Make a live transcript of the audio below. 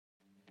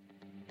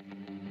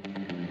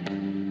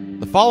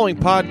The following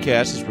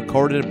podcast is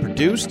recorded and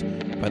produced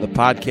by the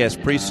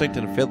Podcast Precinct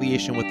in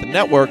affiliation with the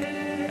network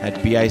at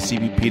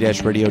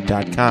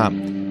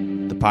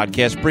bicbp-radio.com. The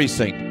Podcast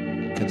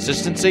Precinct.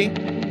 Consistency,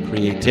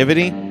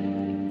 creativity,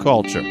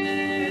 culture.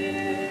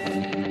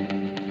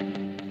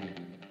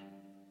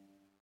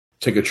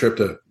 Take a trip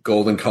to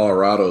Golden,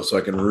 Colorado so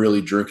I can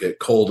really drink it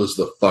cold as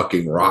the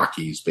fucking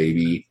Rockies,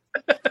 baby.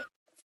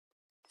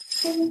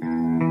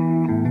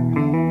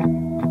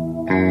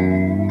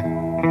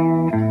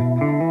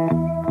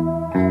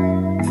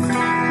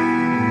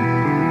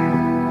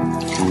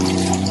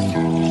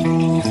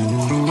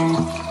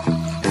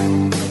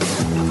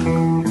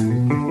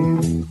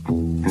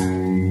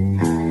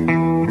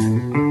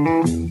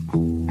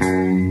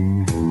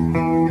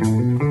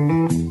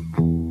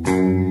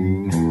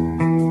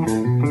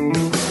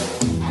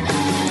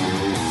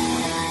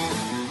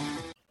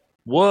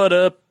 What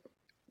up?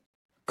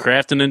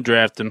 Crafting and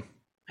drafting,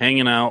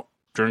 hanging out,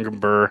 drinking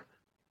burr.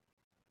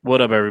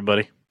 What up,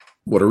 everybody?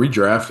 What are we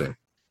drafting?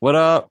 What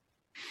up?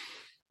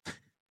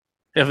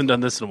 Haven't done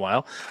this in a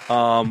while.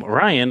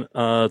 Ryan,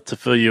 to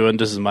fill you in,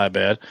 this is my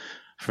bad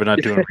for not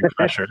doing a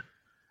refresher.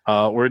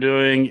 We're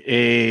doing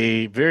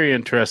a very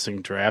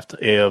interesting draft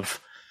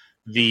of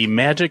the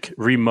Magic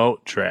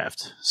Remote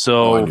Draft.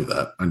 So I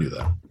knew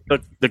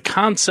that. The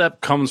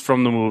concept comes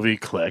from the movie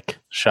Click.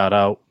 Shout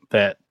out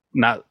that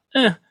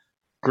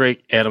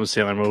great Adam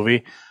Sandler movie.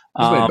 It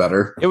was made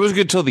better. It was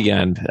good till the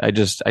end. I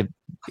mean,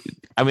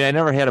 I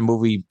never had a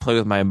movie play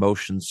with my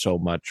emotions so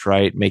much,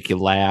 right? Make you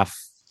laugh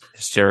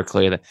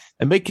hysterically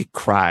and make you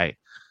cry,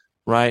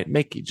 right?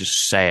 Make you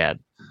just sad.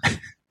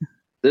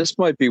 This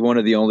might be one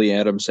of the only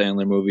Adam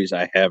Sandler movies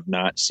I have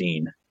not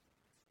seen.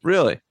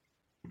 Really?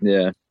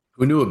 Yeah.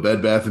 Who knew a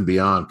Bed Bath &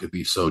 Beyond could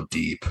be so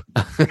deep?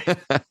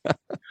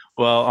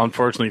 Well,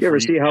 unfortunately, You ever for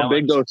see how Alex,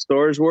 big those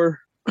stores were?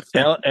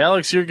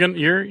 Alex, you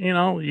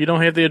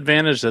don't have the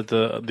advantage that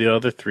the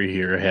other three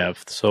here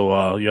have.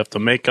 So you have to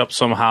make up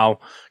somehow.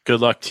 Good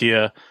luck to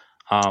you.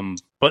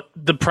 But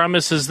the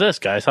premise is this,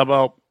 guys. How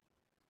about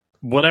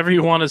whatever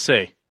you want to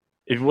say?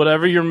 If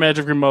whatever your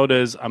Magic Remote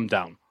is, I'm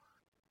down.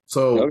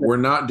 So Okay. We're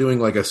not doing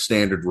like a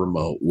standard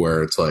remote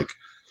where it's like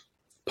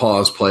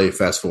pause, play,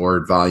 fast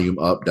forward, volume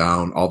up,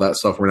 down, all that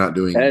stuff. We're not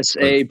doing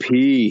SAP.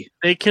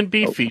 They can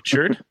be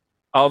featured.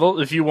 Although,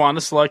 if you want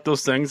to select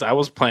those things, I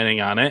was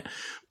planning on it.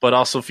 But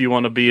also, if you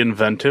want to be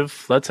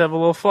inventive, let's have a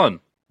little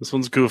fun. This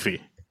one's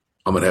goofy.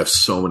 I'm going to have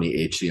so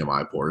many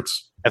HDMI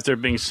ports. After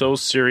being so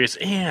serious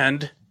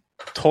and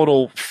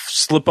total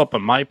slip up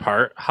on my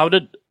part,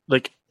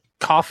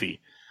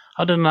 coffee?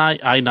 How did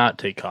I not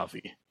take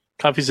coffee?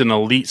 Coffee's an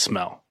elite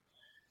smell.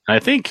 And I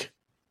think,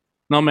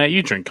 no, Matt,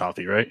 you drink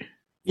coffee, right?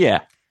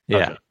 Yeah.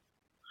 Okay.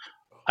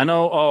 I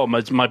know,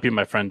 it might be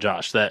my friend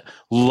Josh that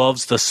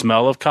loves the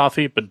smell of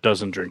coffee but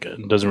doesn't drink it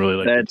and doesn't really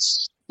like it.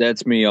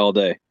 That's me all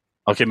day.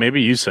 Okay,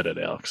 maybe you said it,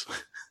 Alex.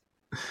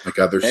 My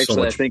God, there's so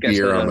Actually, I much think I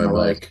beer said on that my in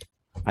my mic.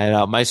 I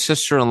know. My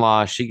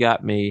sister-in-law, she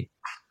got me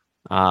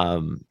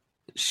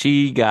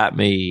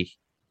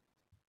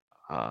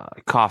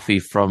coffee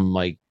from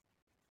like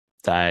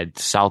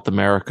South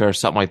America or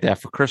something like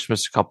that for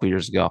Christmas a couple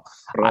years ago.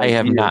 I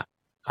have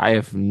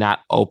not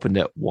opened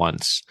it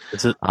once.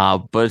 Is it?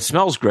 But it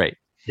smells great.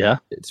 Yeah?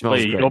 It smells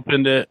Wait, great. you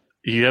opened it?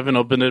 You haven't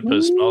opened it, but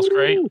it smells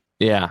great?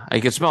 Yeah, I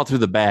can smell it through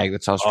the bag.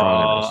 That's how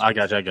strong it is. I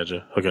got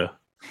you. Okay.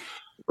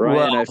 Ryan,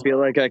 Well- I feel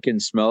like I can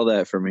smell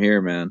that from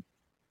here, man.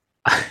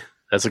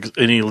 That's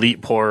an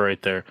elite pour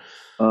right there.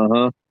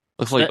 Uh-huh.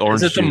 Looks like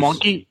orange Is it the juice.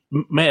 monkey?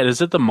 Matt,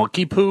 is it the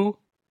monkey poo?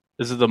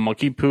 Is it the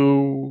monkey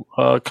poo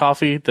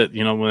coffee that,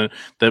 when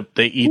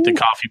they eat the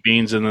coffee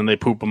beans and then they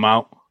poop them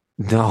out?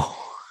 No,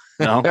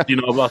 No? Do you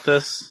know about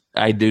this?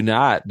 I do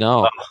not.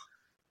 No.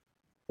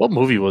 What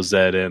movie was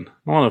that in?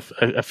 I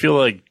feel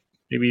like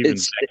maybe even...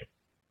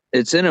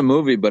 It's in a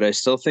movie, but I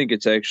still think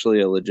it's actually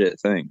a legit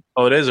thing.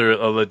 Oh, it is a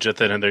legit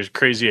thing, and they're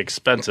crazy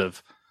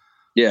expensive.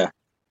 Yeah.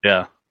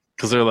 Yeah.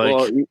 Because they're like...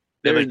 Well,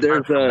 they like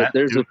there's from a that,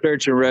 there's too. a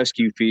search and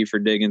rescue fee for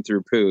digging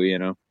through poo, you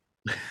know.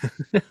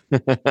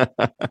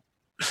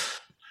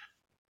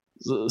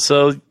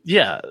 So,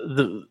 yeah,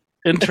 the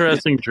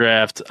interesting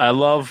draft. I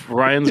love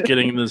Ryan's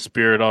getting in the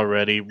spirit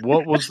already.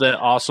 What was that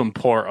awesome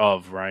pour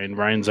of, Ryan?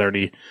 Ryan's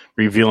already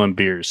revealing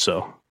beers,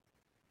 so...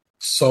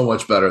 So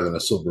much better than a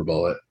Silver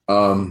Bullet.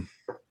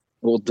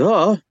 Well,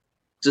 duh.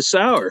 It's a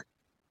sour.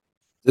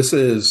 This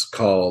is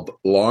called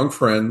Long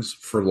Friends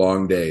for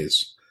Long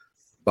Days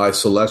by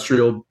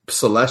Celestial.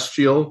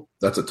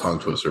 That's a tongue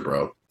twister,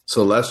 bro.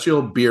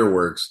 Celestial Beer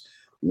Works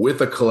with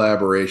a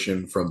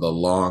collaboration from the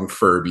Long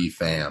Furby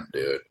fam,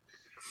 dude.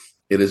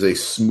 It is a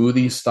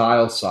smoothie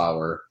style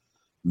sour,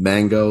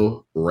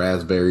 mango,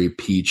 raspberry,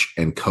 peach,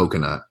 and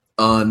coconut.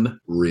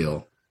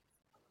 Unreal.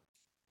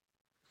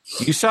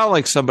 You sound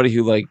like somebody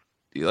who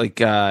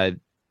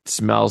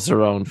smells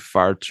their own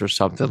farts or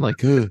something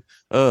like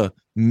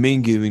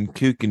mango and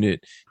coconut.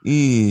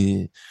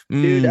 Dude,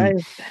 I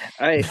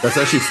That's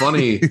actually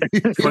funny.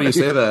 Funny you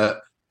say that.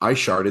 I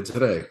sharted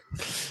today.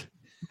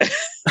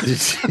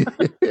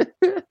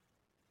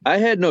 I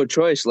had no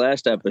choice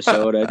last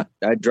episode.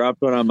 I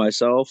dropped one on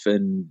myself,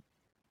 and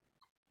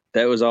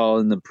That was all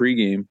in the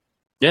pregame.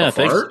 Yeah, A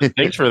fart?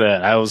 thanks for that.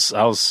 That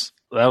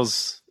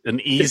was an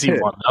easy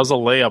one. That was a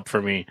layup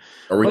for me.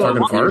 Are we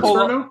talking farts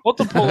right now? What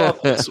the pull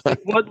up?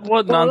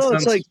 What nonsense? No,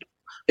 it's like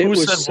it Who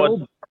was said so.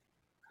 what?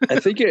 I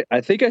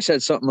think I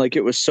said something like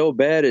it was so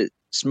bad it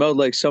smelled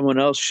like someone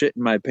else shit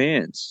in my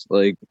pants.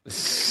 Like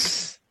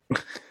that's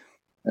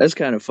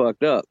kind of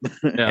fucked up.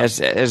 Yeah.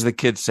 As the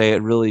kids say,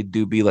 it really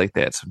do be like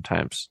that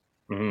sometimes.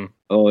 Mhm.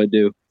 Oh, I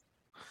do.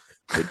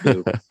 I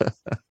do.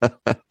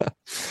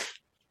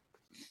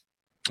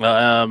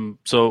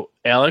 So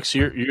Alex,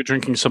 you're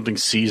drinking something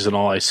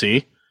seasonal, I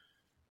see.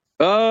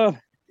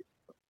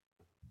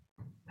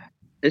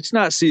 It's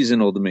not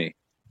seasonal to me.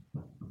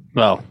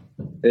 Well,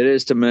 It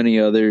is to many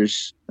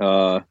others.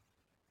 I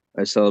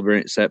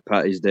celebrate St.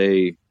 Patty's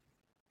Day a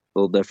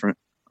little different.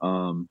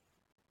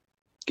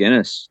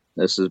 Guinness.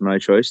 This is my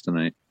choice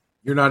tonight.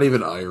 You're not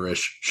even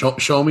Irish.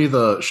 Show me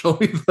the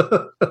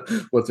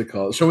what's it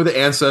called? Show me the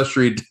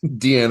ancestry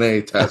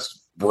DNA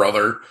test,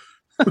 brother.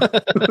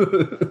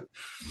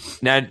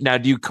 Now,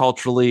 do you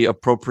culturally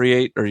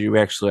appropriate, or are you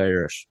actually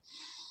Irish?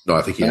 No,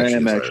 I think he I actually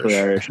am is actually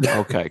Irish.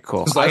 Okay,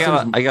 cool. His I last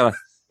got name's- a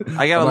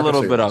I'm not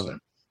little gonna say bit his of it. name.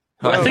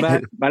 I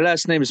think my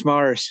last name is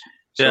Morris.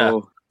 So Yeah.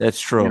 That's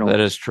true. You know. That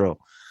is true.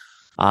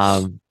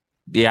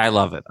 Yeah, I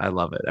love it. I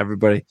love it.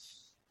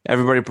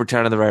 Everybody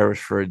pretending they're Irish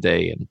for a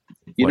day, and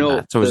you know,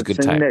 whatnot. It's always a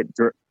good time.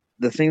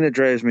 The thing that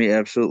drives me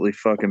absolutely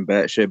fucking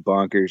batshit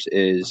bonkers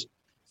is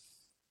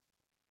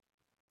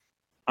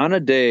on a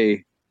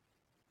day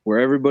where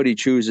everybody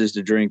chooses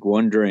to drink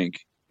one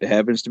drink, it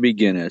happens to be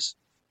Guinness.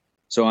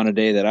 So on a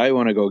day that I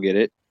want to go get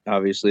it,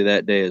 obviously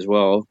that day as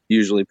well,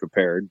 usually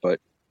prepared, but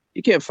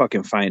you can't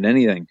fucking find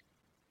anything.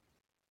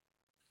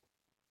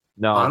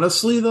 No,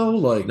 Honestly, though,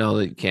 like no,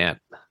 you can't.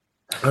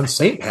 on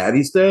St.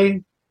 Patty's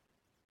Day,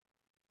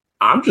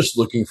 I'm just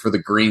looking for the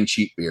green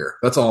cheap beer.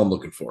 That's all I'm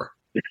looking for.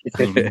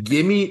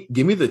 give me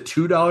the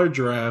 $2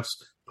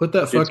 drafts. Put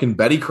that fucking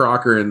Betty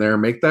Crocker in there.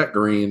 Make that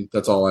green.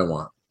 That's all I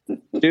want.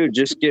 Dude,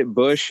 just get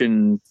Bush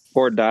and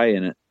pour dye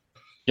in it.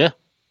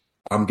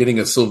 I'm getting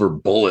a silver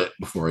bullet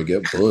before I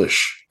get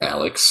Bush,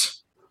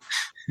 Alex.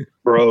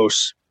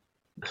 Gross.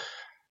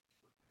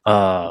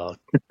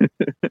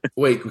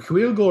 Wait, can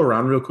we go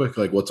around real quick?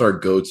 Like, what's our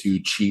go-to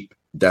cheap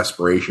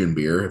desperation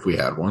beer if we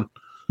had one?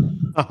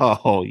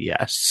 Oh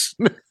yes.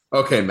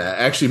 Okay, Matt.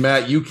 Actually,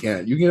 Matt, you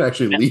can't. You can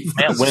actually leave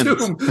Matt this wins.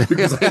 room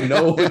because I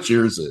know what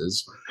yours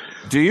is.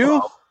 Do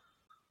you?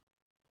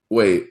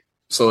 Wait,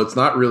 so it's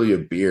not really a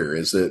beer,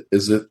 is it?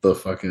 Is it the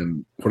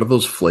fucking what are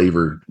those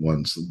flavored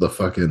ones? The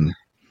fucking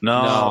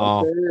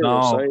no.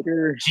 No.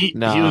 Cider. He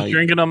No. was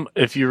drinking them.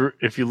 If you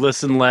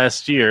listened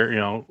last year,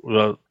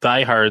 the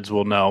diehards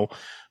will know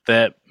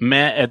that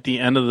Matt at the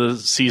end of the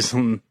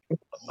season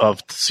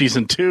of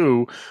season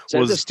 2 Is that the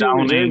was Steel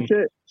Reserve downing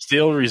shit?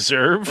 Steel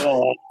Reserve.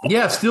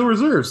 yeah, Steel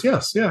Reserves.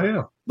 Yes, yeah. They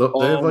have like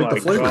Oh the my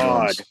flavored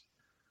God. ones.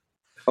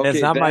 Okay,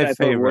 It's not that my I thought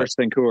favorite. Worse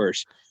than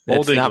Coors. It's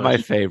Old not my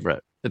English.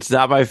 favorite. It's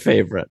not my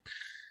favorite.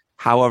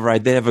 However, I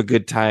did have a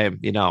good time,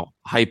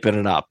 hyping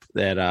it up.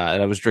 And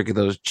I was drinking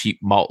those cheap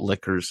malt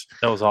liquors.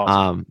 That was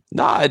awesome.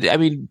 No, I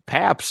mean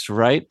Pabst,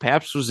 right?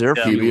 Pabst was there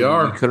Yeah. for you.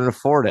 PBR. You couldn't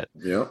afford it,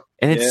 Yeah.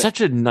 and it's Yeah.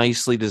 such a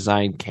nicely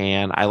designed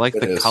can. I like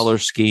It the is. color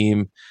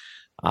scheme.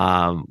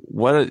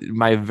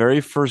 My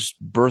very first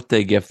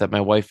birthday gift that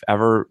my wife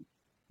ever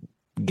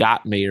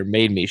got me or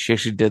made me, she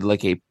actually did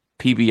like a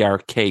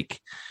PBR cake,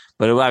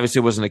 but it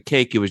obviously wasn't a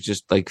cake. It was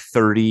just like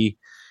 30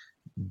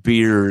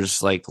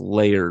 beers like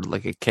layered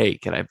like a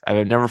cake, and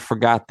I've never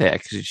forgot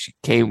that because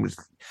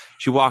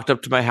she walked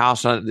up to my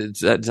house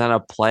it's on a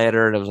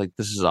platter, and I was like,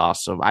 this is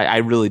awesome. I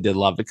really did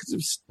love it because it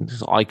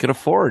was all I could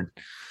afford.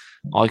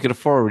 All I could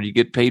afford when you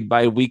get paid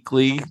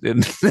bi-weekly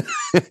and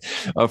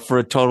for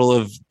a total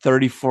of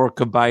 34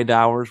 combined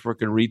hours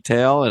working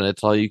retail, and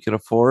it's all you can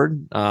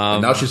afford.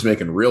 And now she's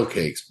making real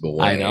cakes. Boy.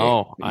 I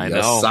know.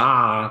 Yes,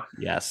 sir.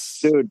 Yes,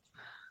 Dude,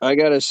 I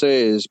gotta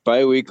say, is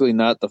bi-weekly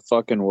not the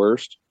fucking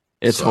worst?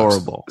 it's Sucks.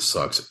 horrible.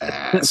 Sucks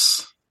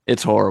ass.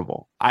 It's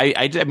horrible.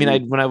 I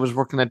mean, when I was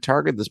working at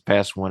Target this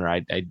past winter,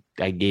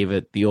 I gave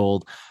it the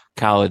old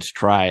college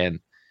try, and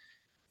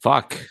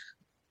fuck,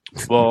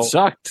 Well, it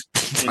sucked.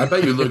 I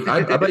bet you look.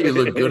 I bet you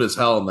look good as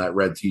hell in that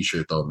red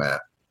T-shirt, though,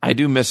 Matt. I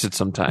do miss it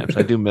sometimes.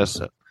 I do miss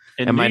it.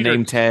 in And my New name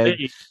York tag.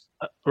 State,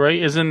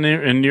 right? Isn't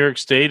there in New York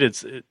State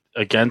it's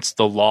against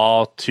the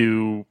law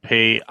to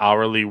pay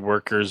hourly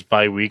workers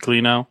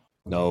bi-weekly now?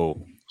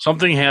 No.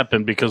 Something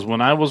happened because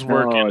when I was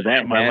working that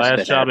at my has to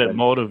last job at happen.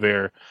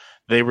 Motivare,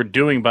 they were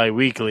doing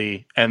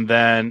bi-weekly, and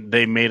then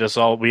they made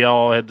we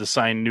all had to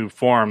sign new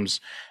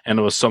forms, and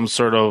it was some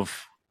sort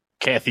of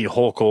Kathy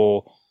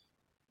Hochul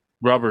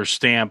rubber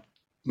stamp,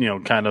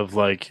 kind of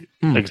like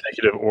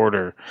executive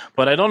order.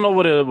 But I don't know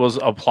what it was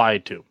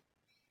applied to.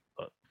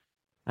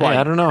 Hey,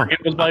 I don't know. It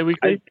was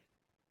bi-weekly?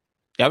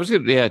 I was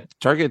good. Yeah,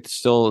 Target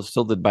still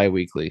did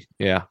bi-weekly.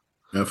 Yeah.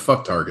 Yeah,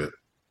 fuck Target,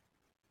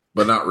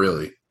 but not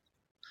really.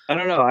 I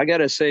don't know. I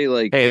gotta say,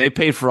 like, Hey, they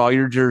paid for all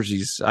your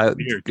jerseys. Go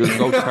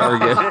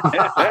Target.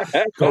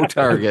 Go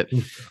Target.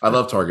 I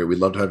love Target. We'd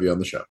love to have you on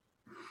the show.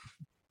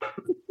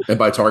 And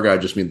by target, I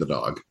just mean the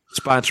dog.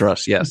 Sponsor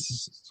us,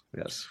 yes.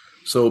 Yes.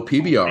 So They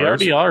PBRs,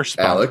 already are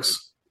sponsored.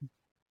 Alex,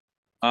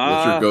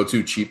 what's your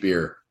go-to cheap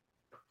beer?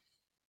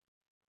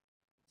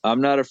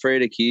 I'm not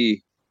afraid of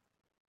Key.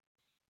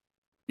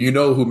 You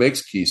know who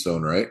makes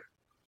Keystone, right?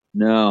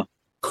 No.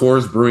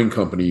 Coors Brewing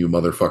Company, you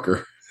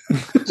motherfucker.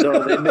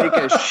 So they make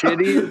a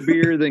shittier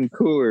beer than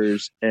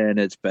Coors, and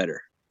it's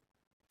better.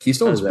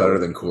 Keystone's How's that better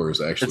work? than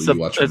Coors, actually. It's You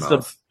watch your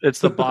mouth. it's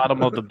the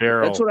bottom of the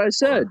barrel. That's what I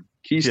said.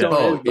 Keystone.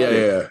 Oh, is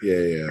better.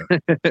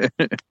 yeah.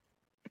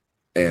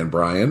 And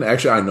Brian.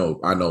 Actually,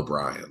 I know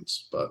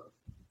Brian's, but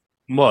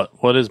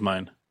What is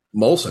mine?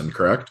 Molson,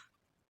 correct?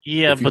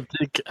 Yeah, If you- but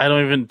I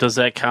don't even. Does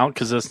that count?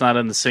 Because it's not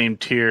in the same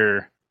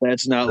tier.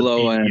 That's not The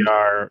low end.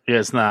 PBR. Yeah,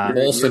 it's not.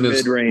 Molson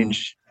is mid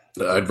range.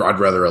 I'd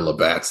rather a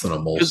Labatt's than a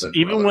Because Molson.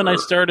 even when I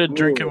brother. started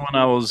drinking when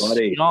I was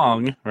buddy.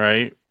 young,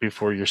 right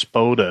before your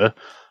Spoda,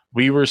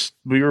 we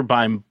were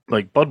buying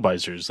like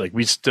Budweisers. Like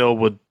we still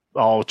would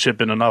all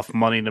chip in enough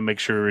money to make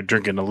sure we were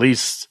drinking at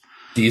least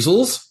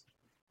Diesels?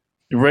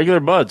 regular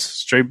Buds,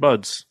 straight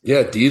Buds.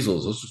 Yeah,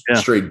 diesels. This is Yeah.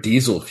 straight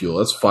diesel fuel.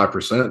 That's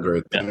 5%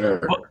 right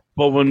there.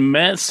 But when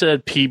Matt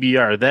said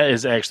PBR, that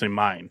is actually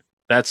mine.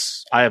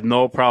 I have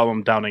no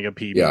problem downing a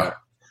PBR.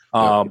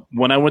 Yeah.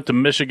 When I went to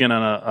Michigan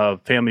on a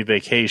family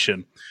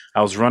vacation,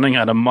 I was running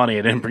out of money.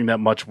 I didn't bring that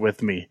much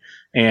with me,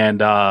 and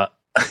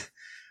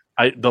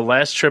the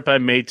last trip I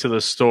made to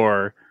the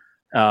store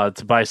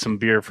to buy some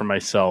beer for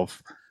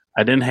myself,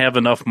 I didn't have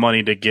enough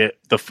money to get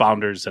the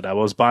Founders that I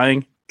was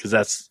buying because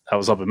I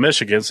was up in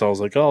Michigan, so I was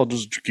like, oh, I'll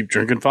just keep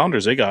drinking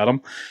Founders. They got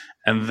them,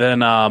 and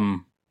then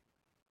all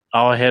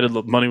I had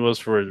money was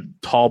for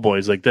tall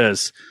boys like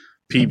this,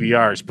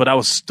 PBRs. But I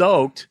was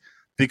stoked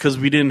because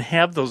we didn't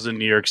have those in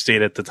New York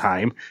State at the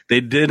time. They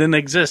didn't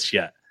exist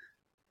yet.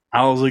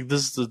 I was like,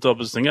 this is the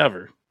dopest thing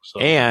ever. So,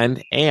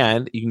 And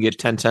you can get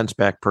 10 cents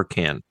back per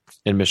can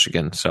in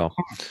Michigan. So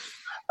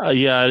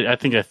yeah, I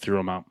think I threw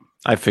them out.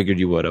 I figured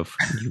you would have.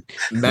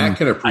 Matt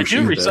can I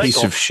appreciate do this. recycle.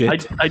 Piece of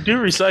shit. I do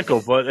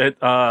recycle, but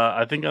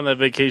I think on that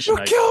vacation,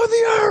 You're killing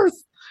the earth.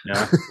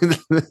 yeah,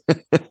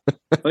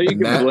 Well, you can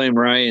Matt- blame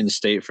Ryan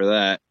State for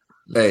that.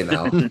 Hey,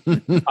 now.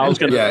 I was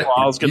gonna Yeah,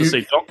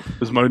 say,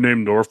 is my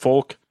name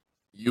Norfolk?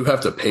 You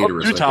have to pay to Oh, too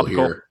recycle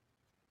topical. here.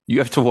 You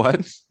have to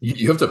what?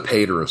 You have to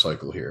pay to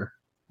recycle here.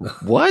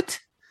 What?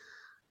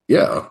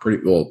 Yeah,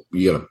 pretty well.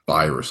 You got to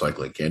buy a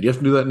recycling can. Do you have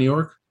to do that in New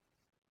York?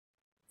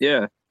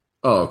 Yeah,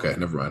 Oh, okay.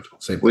 Never mind.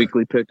 Same thing.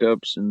 weekly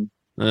pickups and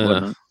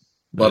whatnot.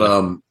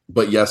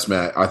 But yes,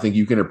 Matt, I think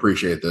you can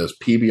appreciate this.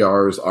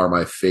 PBRs are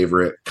my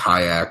favorite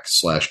kayak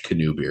 /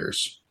 canoe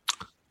beers.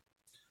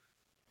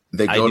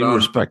 They I go do down.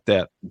 respect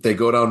that. They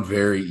go down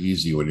very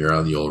easy when you're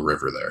on the old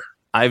river there.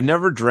 I've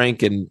never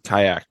drank and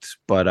kayaked,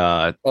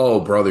 but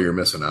Oh, brother, you're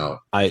missing out.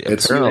 You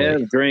apparently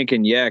have drink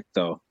and yak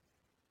though.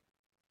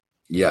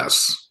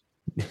 Yes.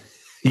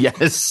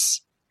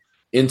 yes.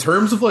 In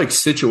terms of like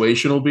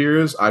situational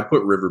beers, I'd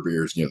put river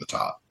beers near the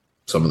top.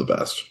 Some of the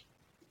best.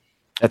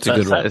 That's a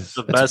good one. That's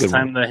the That's a best good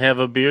time one. to have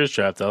a beers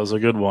draft. That was a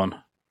good one.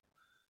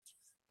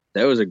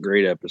 That was a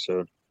great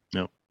episode.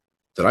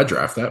 Did I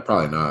draft that?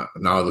 Probably not.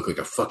 Now I look like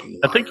a fucking liar.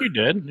 I think you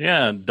did.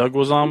 Yeah, Doug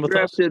was on We with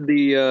us. drafted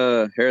the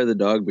hair of the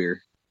dog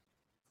beer.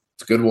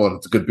 It's a good one.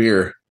 It's a good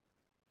beer.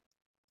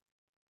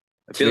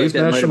 I feel like Today's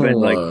that might have been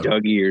like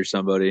national, Dougie or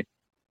somebody.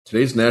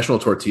 Today's National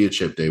Tortilla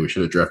Chip Day. We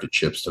should have drafted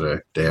chips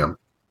today. Damn.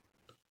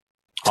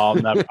 I'll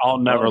never Oh,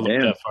 look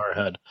damn. that far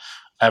ahead.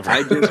 Ever.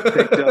 I just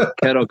picked up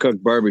kettle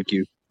cooked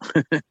barbecue.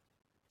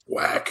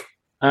 Whack.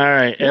 All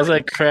right, as I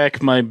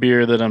crack my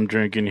beer that I'm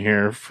drinking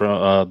here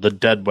from the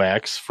Dead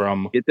Wax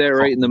from Get that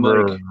right in the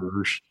mic.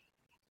 Brewers.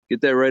 Get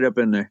that right up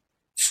in there.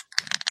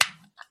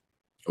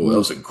 Oh, that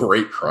was a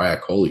great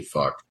crack. Holy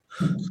fuck.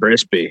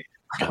 Crispy.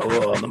 Got a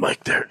little on the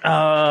mic there.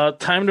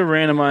 Time to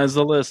randomize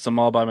the list. I'm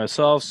all by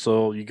myself,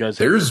 so you guys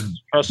There's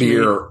trust me.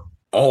 beer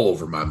all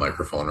over my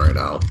microphone right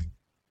now.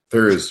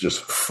 There is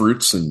just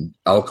fruits and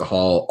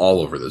alcohol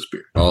all over this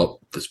beer. All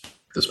this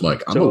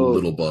mic. I'm a So-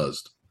 little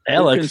buzzed. Who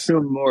Alex.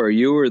 consumed more,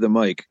 you or the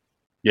mic?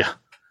 Yeah.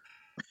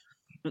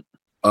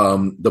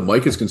 The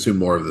mic has consumed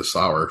more of the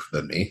sour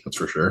than me, that's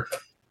for sure.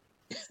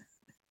 A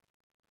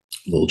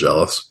little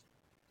jealous.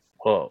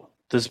 Whoa,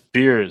 this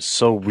beer is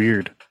so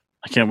weird.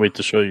 I can't wait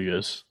to show you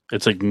guys.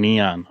 It's like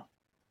neon.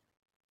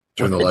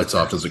 Turn the lights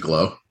off. Does it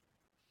glow?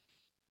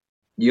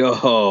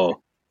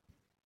 Yo.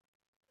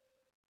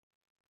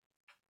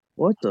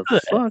 What the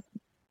fuck?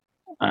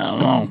 I don't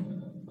know.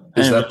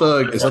 Is Anyway,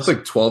 that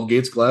the 12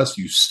 Gates glass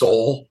you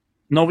stole?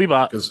 No, we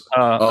bought. Because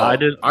I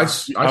did. I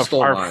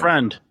stole our mine.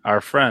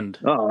 friend.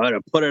 Oh, I had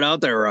to put it out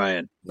there,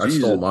 Ryan. I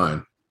Jesus. stole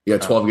mine. Yeah,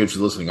 12 Gates is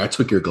listening. I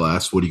took your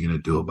glass. What are you going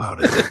to do about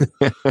it?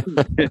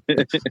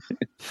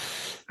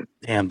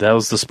 Damn, that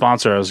was the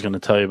sponsor I was going to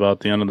tell you about at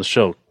the end of the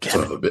show.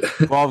 Son of a bit.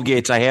 12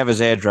 Gates. I have his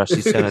address.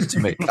 He sent it to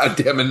me. God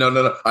damn it!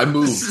 No! I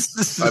moved.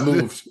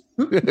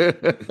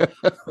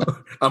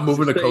 I'm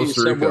moving to Stay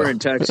Costa somewhere Rica. in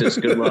Texas.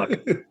 Good luck.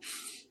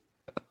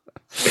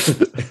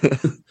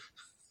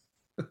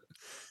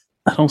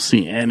 I don't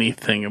see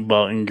anything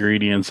about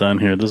ingredients on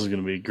here. This is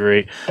going to be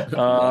great.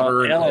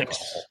 Water and Alex,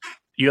 alcohol.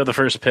 you have the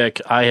first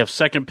pick. I have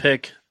second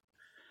pick.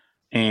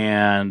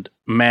 And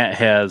Matt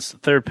has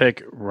third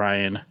pick.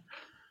 Ryan,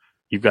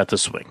 you've got the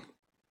swing.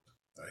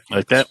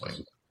 Like that?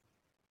 Swing.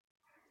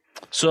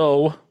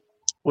 So,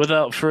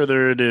 without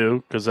further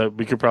ado, because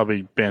we could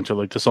probably banter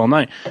like this all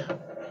night.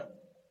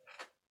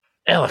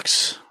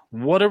 Alex,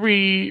 what are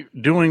we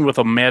doing with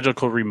a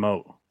magical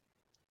remote?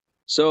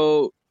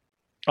 So,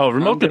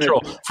 remote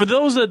control. For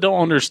those that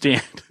don't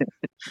understand,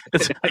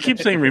 I keep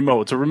saying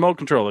remote. It's a remote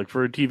control, like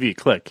for a TV.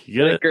 Click.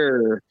 You get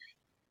it?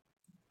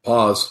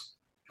 Pause.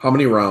 How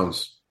many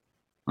rounds?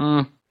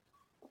 Good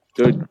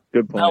point.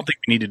 I don't think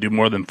we need to do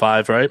more than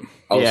 5, right?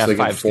 I was thinking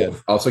five's four.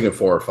 good. I was thinking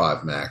 4 or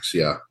 5 max.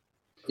 Yeah.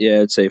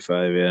 Yeah, I'd say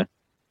 5, yeah.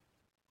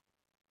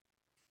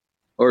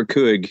 Or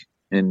Cuig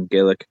in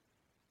Gaelic.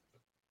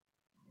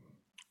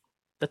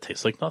 That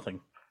tastes like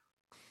nothing.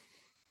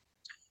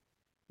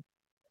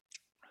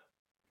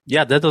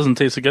 Yeah, that doesn't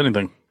taste like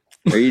anything.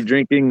 Are you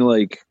drinking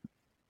like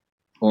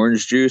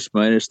orange juice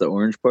minus the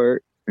orange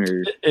part?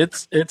 Or?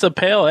 It's a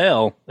pale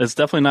ale. It's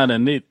definitely not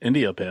an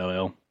India pale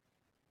ale.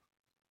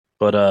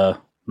 But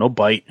no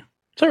bite.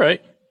 It's all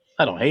right.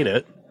 I don't hate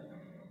it.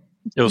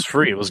 It was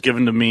free. It was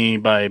given to me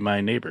by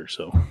my neighbor.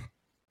 So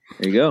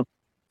There you go.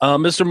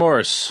 Mr.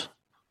 Morris.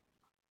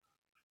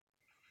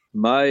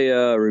 My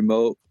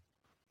remote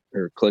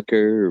or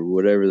clicker or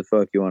whatever the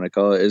fuck you want to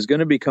call it is going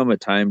to become a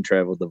time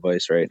travel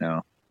device right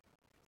now.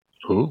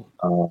 Ooh.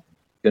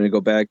 Going to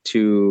go back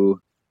to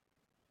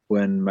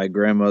when my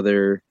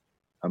grandmother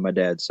on my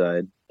dad's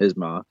side, his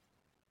mom,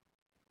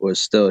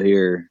 was still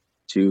here,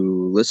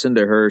 to listen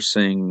to her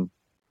sing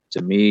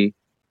to me,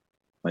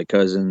 my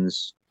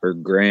cousins, her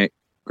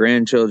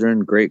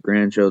grandchildren,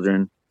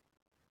 great-grandchildren.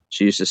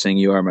 She used to sing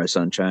 "You Are My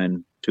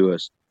Sunshine" to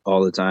us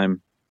all the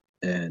time.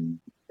 And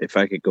if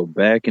I could go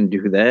back and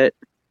do that,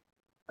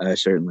 I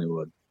certainly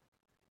would.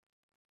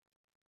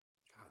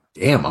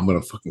 Damn, I'm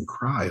gonna fucking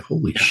cry.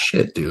 Holy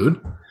shit,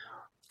 dude.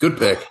 Good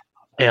pick.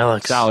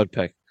 Alex. Solid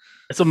pick.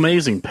 It's an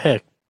amazing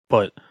pick,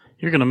 but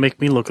you're going to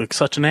make me look like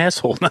such an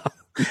asshole now.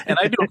 And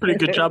I do a pretty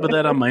good job of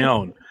that on my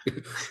own.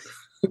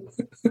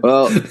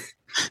 Well,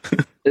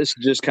 this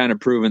just kind of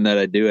proven that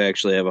I do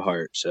actually have a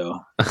heart. So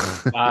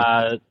You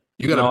got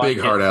a big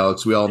heart,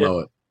 Alex. We all know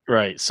it.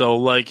 Right. So,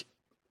 like,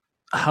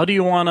 how do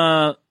you want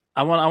to?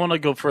 I want to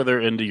go further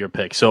into your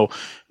pick. So,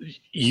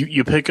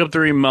 you pick up the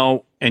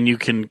remote and you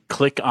can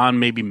click on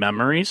maybe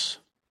memories.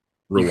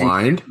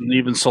 Rewind. You can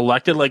even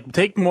select it. Like,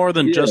 take more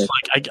than just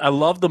like. I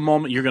love the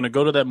moment. You're going to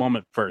go to that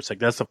moment first. Like,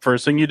 that's the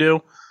first thing you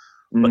do.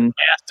 Mhm.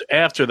 But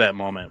after that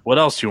moment, what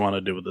else do you want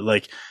to do with it?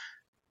 Like,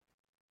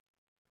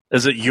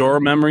 is it your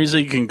memories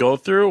that you can go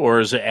through,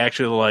 or is it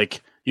actually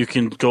like you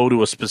can go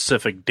to a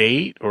specific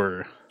date,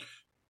 or?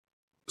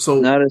 So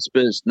not a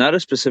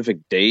specific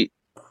date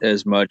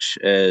as much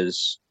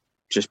as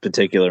just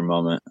particular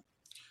moment.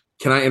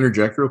 can I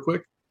interject real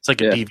quick? It's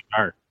like a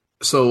DVR.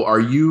 So are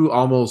you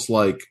almost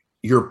like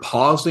you're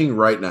pausing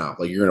right now?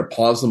 Like you're going to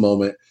pause the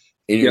moment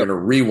and you're going to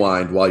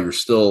rewind while you're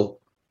still,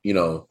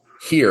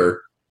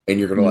 here, and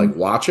you're going to like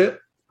watch it,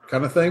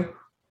 kind of thing.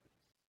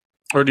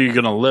 Or are you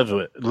going to live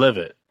it? Live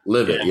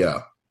it,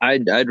 yeah.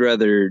 I'd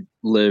rather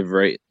live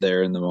right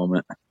there in the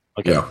moment.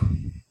 Okay. Yeah.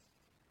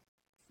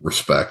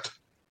 Respect.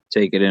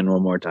 Take it in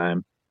one more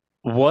time.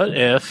 What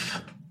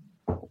if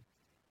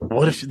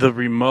the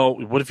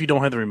remote? What if you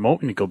don't have the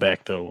remote and you go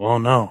back though? Oh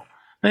no!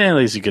 At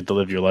least you get to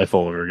live your life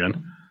all over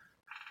again.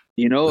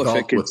 If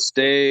it could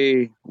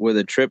stay with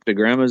a trip to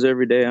grandma's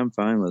every day, I'm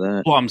fine with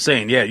that. Well, I'm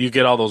saying, yeah, you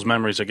get all those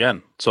memories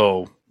again,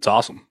 so it's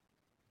awesome.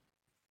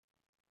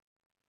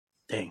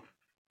 Dang.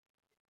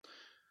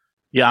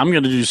 Yeah, I'm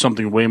going to do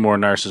something way more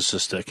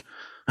narcissistic.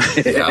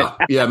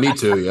 Yeah, me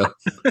too. Yeah,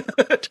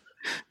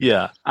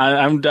 yeah,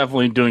 I'm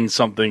definitely doing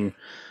something.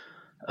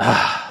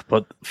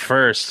 But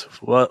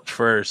what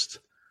first?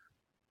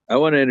 I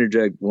want to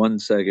interject 1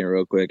 second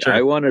real quick. Sure.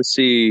 I want to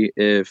see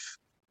if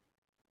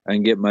I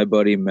can get my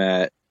buddy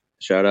Matt,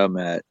 shout out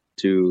Matt,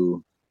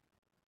 to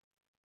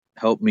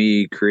help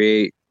me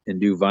create and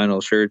do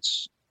vinyl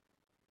shirts.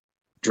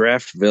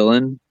 Draft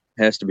Villain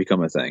has to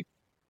become a thing.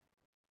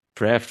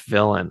 Draft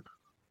Villain.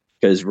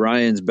 Because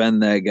Ryan's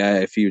been that guy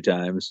a few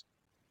times,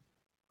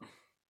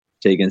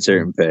 taking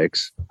certain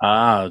picks.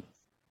 Draft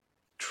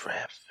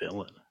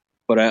Villain.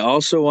 But I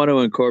also want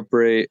to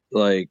incorporate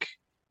like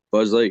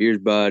Buzz Lightyear's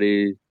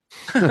body,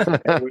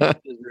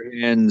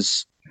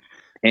 hands,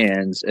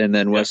 and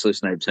then Wesley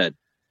Snipes' head.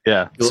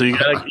 Yeah. So you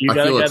got a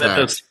guy that attacked.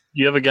 does.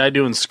 You have a guy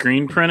doing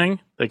screen printing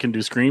that can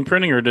do screen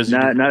printing, or does he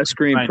Not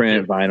screen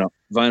print, too?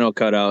 vinyl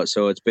cutout.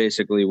 So it's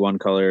basically one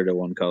color to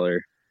one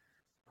color.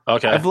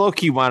 Okay. I've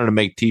low-key wanted to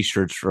make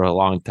T-shirts for a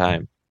long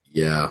time.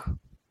 yeah.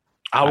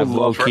 I would I've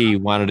low-key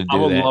wanted to do I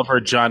would that. love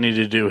for Johnny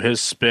to do his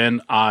spin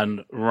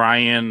on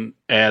Ryan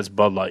as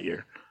Bud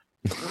Lightyear.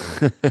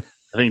 I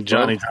think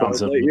Johnny Buzz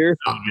Townsend. Lightyear?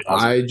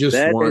 I just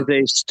That want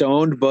is a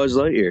stoned Buzz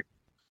Lightyear.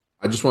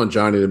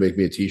 Johnny to make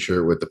me a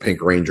T-shirt with the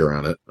Pink Ranger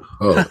on it.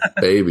 Oh,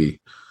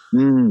 baby.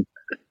 Mm.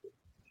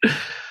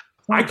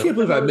 I can't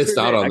believe I missed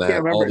out on I can't that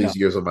remember all now. these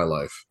years of my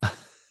life. All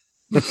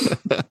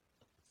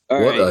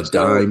What right, a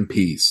dime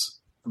piece.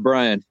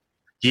 Brian,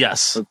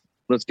 Yes.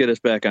 let's get us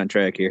back on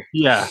track here.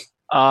 Yeah.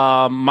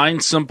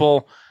 Mine's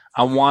simple.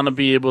 I want to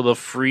be able to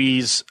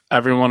freeze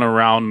everyone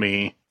around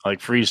me,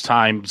 like freeze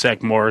time,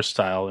 Zach Morris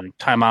style, and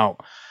time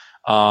out.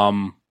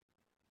 And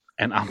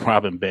I'm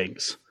Robin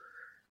Banks.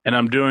 And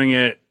I'm doing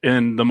it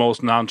in the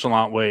most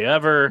nonchalant way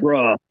ever.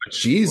 Bruh.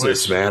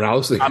 Jesus, man. I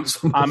was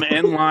thinking I'm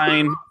in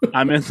line.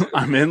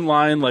 I'm in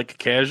line like a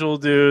casual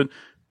dude.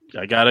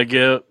 I gotta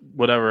get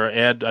whatever,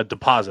 add a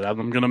deposit.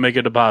 I'm gonna make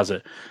a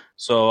deposit.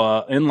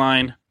 So in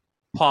line,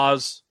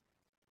 pause,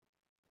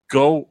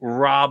 go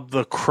rob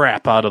the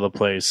crap out of the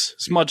place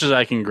as much as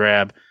I can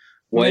grab.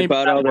 Wipe Maybe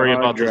out not all the worry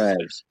hard about the-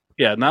 drives.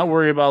 Yeah, not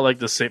worry about like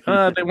the safe.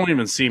 They won't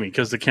even see me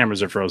because the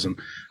cameras are frozen.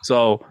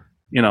 So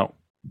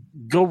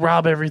go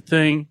rob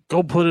everything,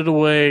 go put it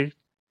away,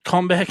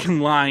 come back in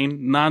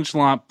line,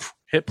 nonchalant,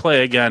 hit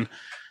play again,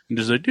 and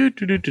just like do,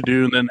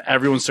 and then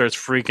everyone starts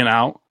freaking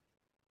out,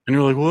 and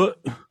you're like,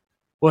 what?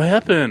 What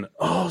happened?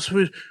 Oh,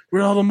 sweet.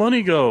 Where'd all the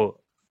money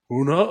go?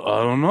 Who knows?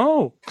 I don't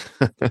know.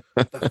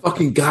 that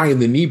fucking guy in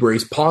the knee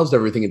brace paused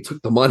everything and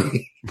took the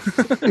money.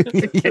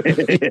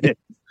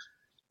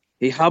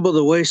 He hobbled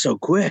away so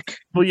quick.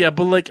 But yeah,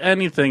 but like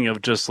anything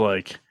of just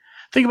like,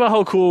 think about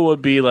how cool it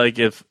would be like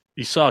if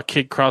you saw a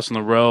kid crossing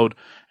the road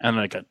and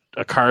like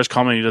a car's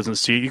coming, he doesn't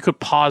see it. You could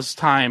pause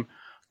time,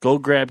 go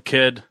grab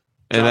kid,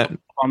 And that,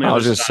 on the I other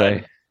was just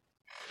side.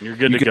 say, You're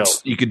good you to could, go.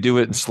 you could do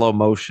it in slow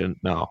motion.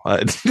 No.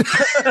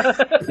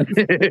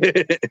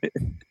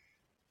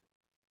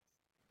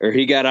 Or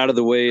he got out of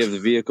the way of the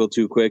vehicle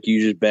too quick.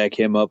 You just back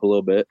him up a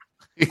little bit.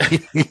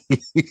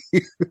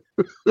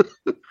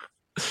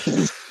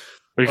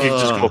 Or you could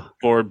just go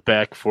forward,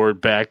 back,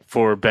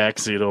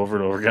 see it over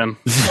and over again.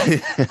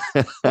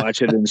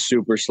 Watch it in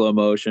super slow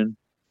motion.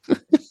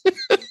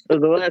 The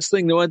last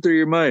thing that went through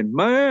your mind,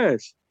 my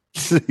ass.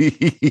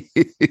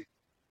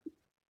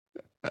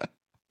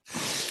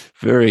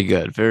 Very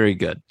good. Very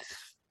good.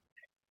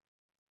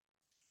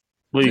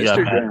 What you got,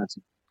 Mr. Matt?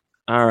 Johnson.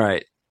 All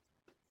right.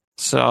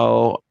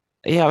 So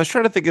yeah, I was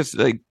trying to think of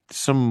like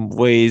some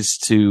ways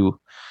to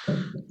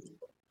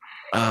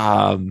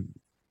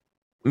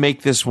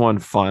make this one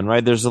fun,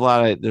 right? There's a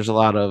lot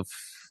of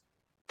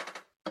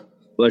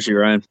Bless you,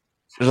 Ryan.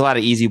 there's a lot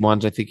of easy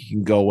ones I think you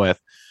can go with.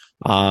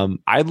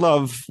 I'd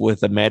love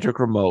with a magic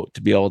remote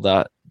to be able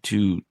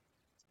to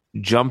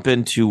jump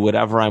into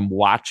whatever I'm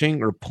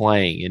watching or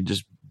playing and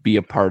just be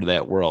a part of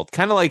that world.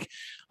 Kind of like,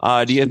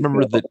 do you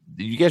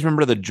guys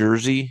remember the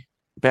Jersey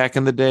back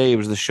in the day? It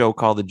was the show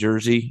called The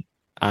Jersey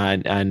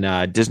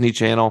on Disney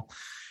Channel.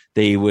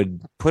 They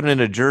would put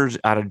in a jersey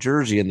out of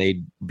Jersey, and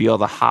they'd be able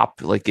to hop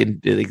they could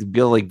be able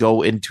to like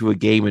go into a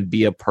game and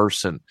be a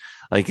person,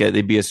 like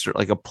they'd be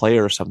like a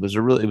player or something.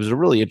 It was a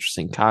really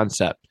interesting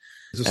concept.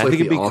 Is this I like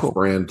think it'd the be cool.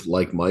 off-brand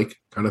like Mike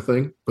kind of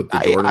thing? Put the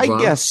Jordans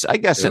on? I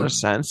guess in Yeah.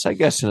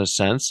 a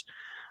sense.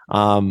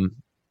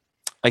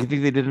 I think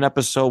they did an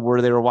episode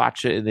where they were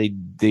watching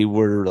and they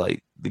were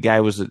like, the guy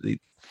was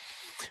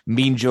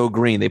Mean Joe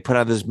Green. They put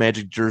on this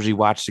magic jersey,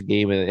 watched the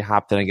game, and they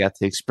hopped in and got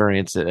to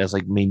experience it as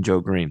like Mean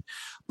Joe Green.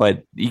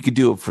 But you could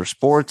do it for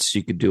sports,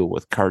 you could do it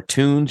with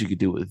cartoons, you could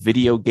do it with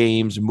video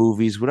games,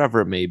 movies,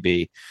 whatever it may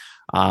be.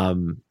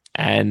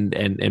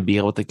 And be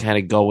able to kind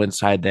of go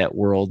inside that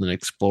world and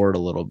explore it a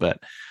little bit.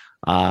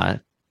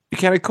 Be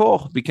kind of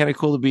cool. Be kind of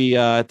cool to be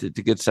to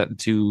get set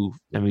into,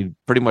 I mean,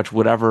 pretty much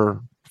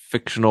whatever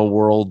fictional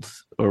world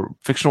or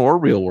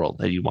real world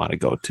that you want to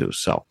go to.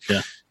 So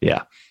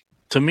yeah.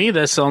 To me,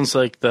 that sounds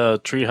like the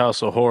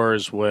Treehouse of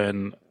Horrors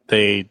when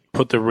they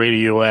put the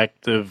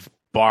radioactive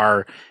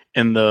bar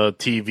in the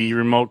TV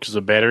remote because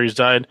the batteries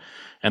died,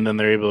 and then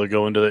they're able to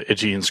go into the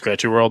itchy and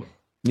scratchy world.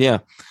 Yeah,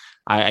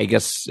 I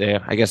guess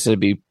it'd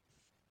be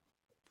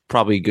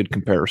probably a good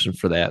comparison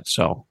for that.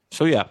 So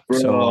yeah.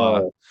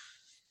 So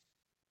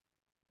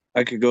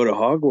I could go to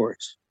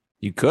Hogwarts.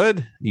 you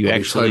could, you Well,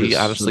 actually besides,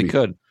 honestly it'd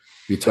could.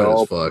 Be tight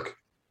as fuck.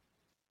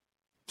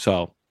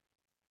 So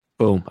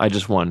boom, I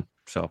just won.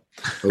 So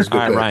That was a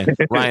all good right,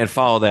 pick. Ryan,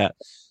 follow that.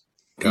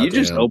 You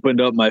just Goddamn.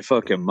 opened up my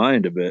fucking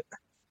mind a bit.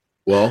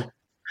 Well, I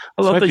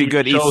This love might that be a you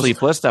good Eat chose-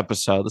 Sleep List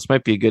episode. This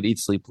might be a good Eat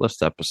Sleep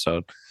List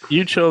episode.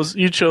 You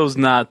chose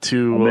not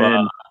to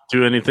Man.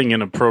 do anything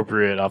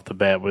inappropriate off the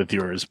bat with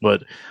yours,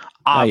 but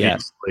Oh, yeah.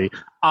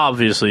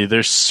 obviously,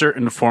 there's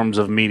certain forms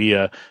of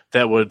media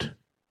that would.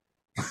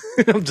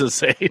 I'm just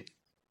saying.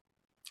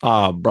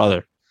 Oh,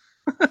 brother.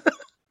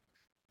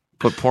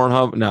 Put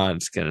Pornhub. No, I'm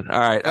just kidding. All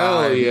right.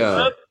 hell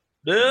yeah.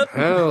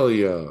 Hell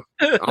yeah.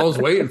 I was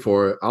waiting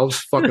for it. I was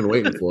fucking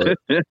waiting for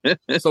it.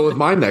 So with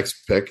my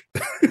next pick,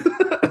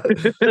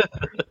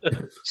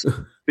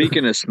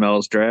 Speaking of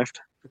smells draft,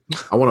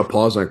 I want to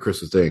pause on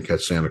Christmas Day and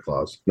catch Santa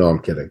Claus. No, I'm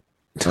kidding.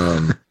 it's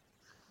So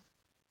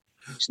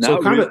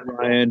not kinda- real,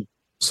 Ryan.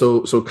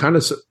 So kind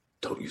of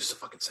don't used to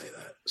fucking say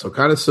that. So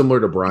kind of similar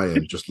to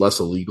Brian, just less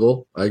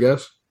illegal, I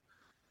guess.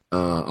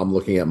 I'm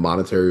looking at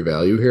monetary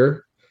value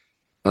here.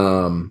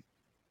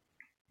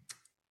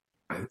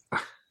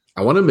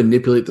 I want to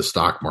manipulate the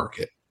stock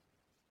market.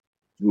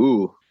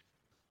 Ooh.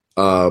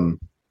 Kind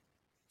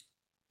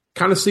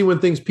of see when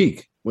things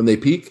peak. When they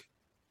peak,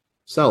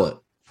 sell it.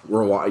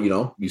 rewind.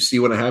 You see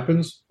when it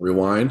happens,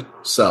 rewind,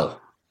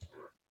 sell,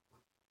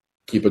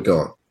 keep it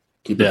going,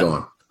 keep it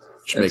going.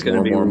 Just That's make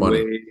more and more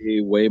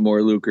money. Way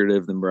more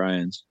lucrative than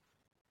Brian's.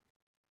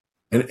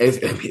 And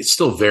it's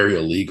still very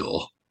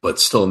illegal, but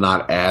still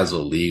not as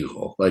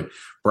illegal. Like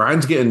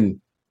Brian's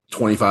getting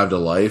 25 to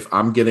life.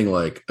 I'm getting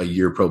like a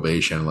year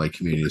probation, like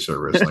community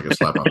service, like a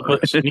slap on the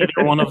wrist.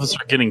 Neither one of us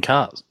are getting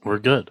caught. We're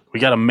good. We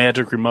got a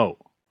magic remote.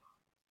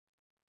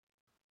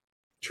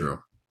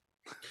 True.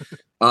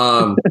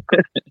 So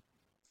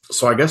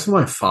I guess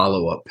my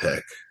follow-up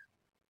pick.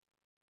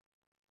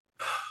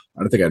 I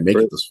don't think I'd make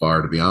it this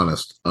far, to be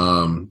honest.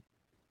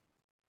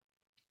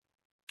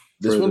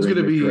 This one's going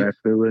to be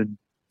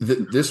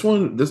this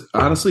one's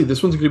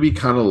going to be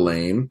kind of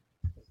lame,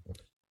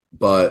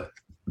 but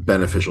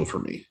beneficial for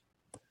me.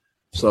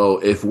 So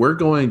if we're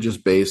going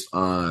just based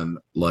on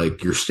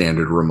like your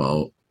standard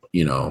remote,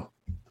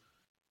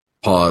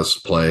 pause,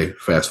 play,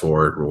 fast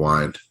forward,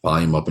 rewind,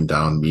 volume up and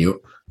down, mute.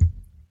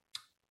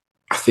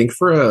 I think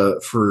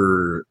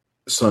for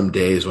some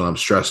days when I'm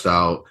stressed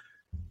out,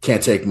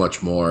 can't take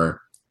much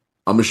more,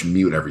 I'm just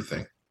mute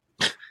everything.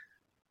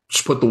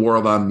 Just put the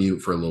world on mute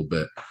for a little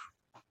bit.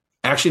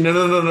 Actually,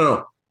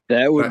 no.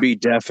 That would be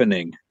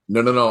deafening.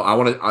 No.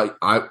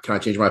 Can I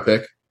change my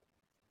pick?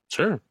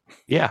 Sure.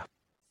 Yeah.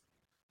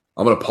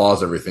 I'm going to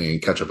pause everything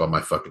and catch up on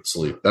my fucking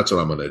sleep. That's what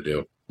I'm going to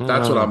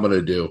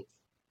do.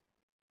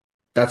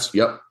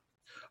 Yep.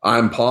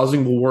 I'm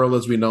pausing the world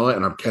as we know it,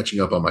 and I'm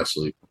catching up on my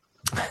sleep.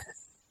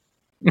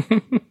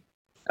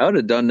 I would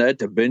have done that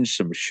to binge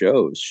some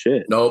shows.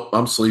 Shit. Nope,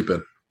 I'm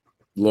sleeping.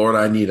 Lord,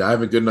 I need it. I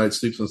have a good night's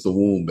sleep since the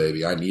womb,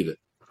 baby. I need it.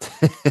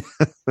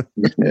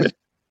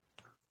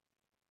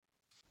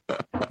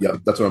 Yeah,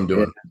 that's what I'm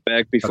doing.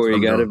 Back before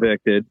you got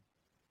evicted.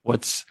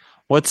 What's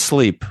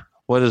sleep?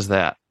 What is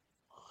that?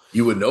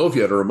 You would know if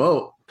you had a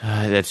remote.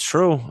 That's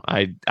true.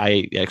 I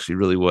actually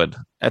really would.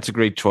 That's a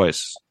great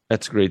choice.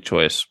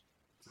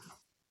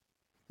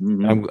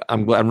 Mm-hmm.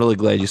 I'm really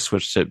glad you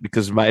switched it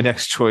because my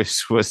next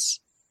choice was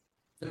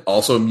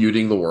also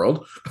muting the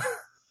world.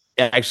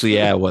 Actually,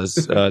 yeah, it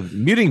was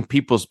muting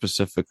people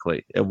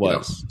specifically. It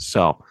was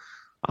so.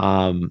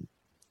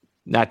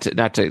 Not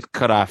to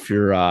cut off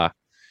your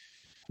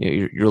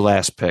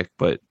last pick,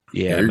 but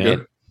yeah,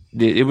 man,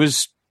 it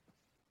was,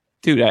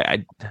 dude.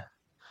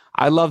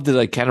 I love to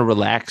like kind of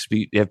relax,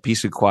 have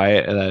peace and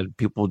quiet, and then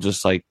people would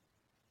just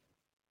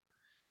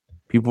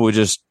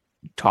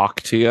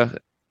talk to you.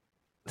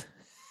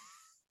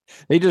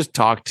 They just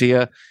talk to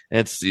you. And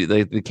it's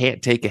they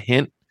can't take a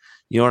hint.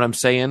 You know what I'm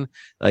saying?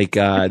 Like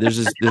there's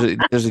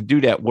a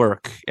dude at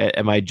work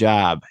at my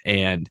job,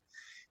 and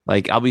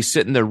like I'll be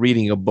sitting there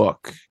reading a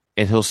book,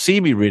 and he'll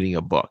see me reading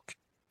a book,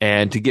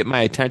 and to get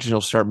my attention, he'll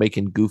start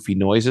making goofy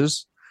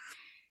noises.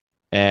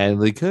 And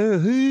like,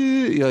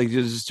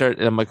 just start.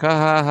 And I'm like, ha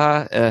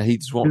ha ha. He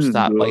just won't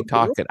stop like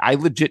talking. I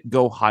legit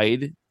go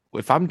hide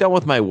if I'm done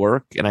with my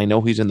work and I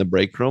know he's in the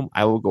break room.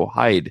 I will go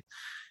hide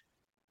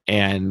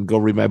and go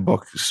read my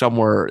book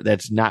somewhere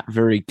that's not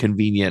very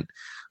convenient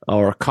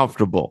or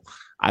comfortable.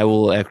 I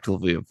will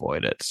actively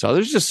avoid it. So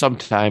there's just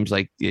sometimes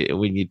like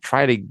when you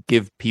try to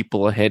give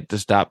people a hint to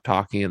stop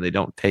talking and they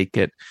don't take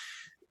it,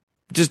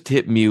 just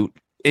hit mute.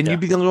 And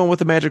you'd be the only one with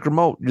the magic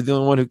remote. You're the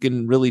only one who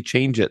can really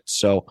change it.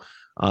 So.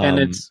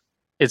 And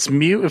it's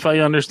mute if I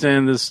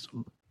understand this.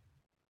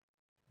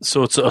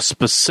 So it's a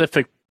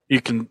specific. You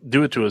can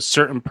do it to a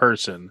certain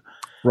person,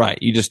 right?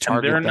 You just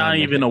target. They're not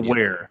even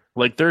aware.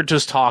 Like they're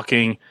just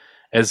talking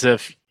as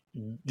if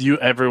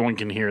everyone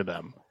can hear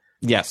them.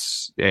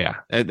 Yes, yeah.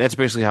 That's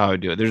basically how I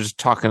do it. They're just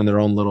talking in their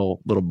own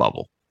little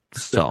bubble.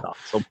 So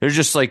there's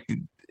just like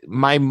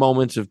my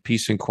moments of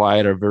peace and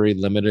quiet are very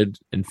limited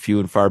and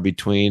few and far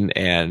between.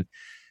 And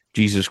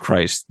Jesus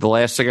Christ, the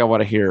last thing I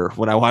want to hear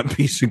when I want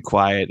peace and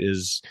quiet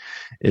is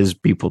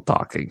people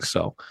talking.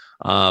 So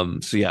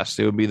yes,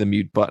 it would be the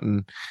mute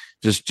button.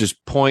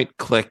 Just point,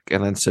 click,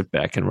 and then sit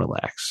back and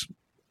relax.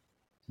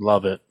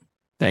 Love it.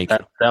 Thank you.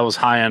 That was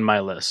high on my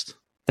list.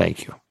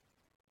 Thank you.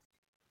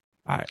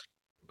 All right.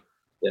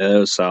 Yeah, that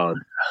was solid.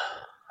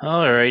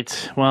 All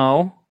right.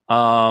 Well,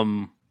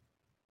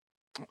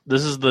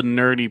 this is the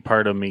nerdy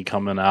part of me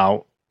coming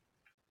out.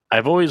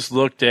 I've always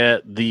looked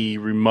at the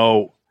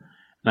remote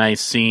and I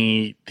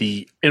see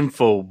the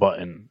info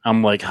button.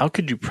 I'm like, how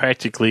could you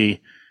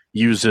practically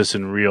use this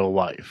in real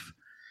life?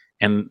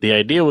 And the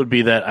idea would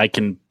be that I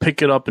can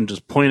pick it up and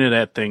just point it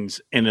at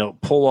things, and it'll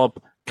pull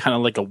up kind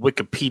of like a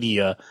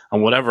Wikipedia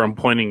on whatever I'm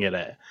pointing it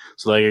at.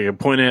 So like I can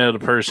point it at a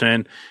person,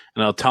 and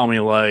it'll tell me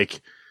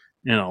like,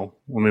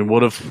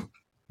 what if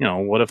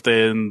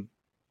they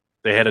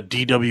had a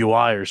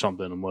DWI or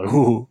something? I'm like,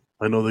 oh,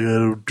 I know they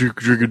had a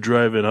drink and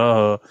driving,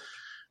 or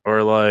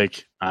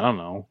like, I don't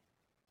know,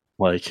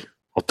 like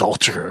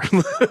adulterer,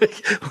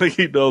 like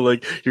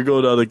you're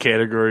going down the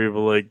category of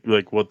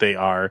like what they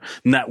are,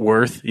 net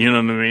worth, you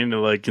know what I mean?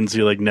 Like can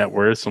see like net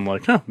worth. So I'm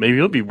like, maybe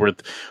it'll be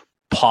worth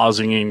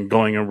pausing and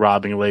going and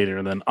robbing later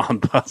and then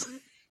unpausing.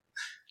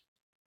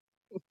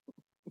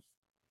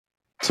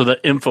 So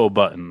the info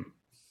button.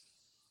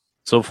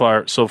 So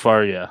far,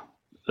 yeah.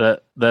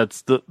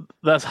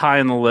 that's high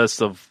on the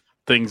list of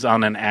things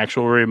on an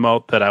actual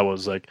remote that I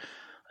was like,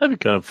 that'd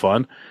be kind of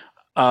fun.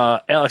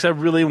 Alex, I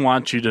really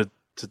want you to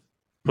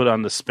put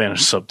on the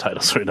Spanish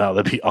subtitles right now.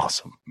 That'd be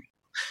awesome.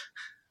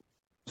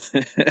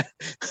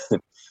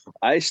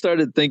 I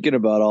started thinking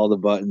about all the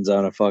buttons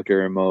on a fucking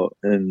remote,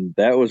 and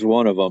that was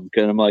one of them.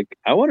 Because I'm like,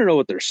 I want to know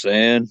what they're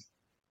saying.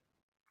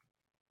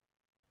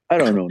 I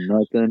don't know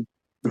nothing.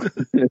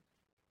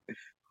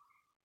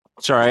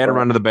 Sorry, I had to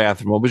run to the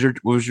bathroom. What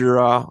was your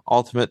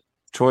ultimate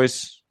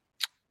choice?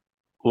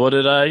 What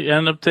did I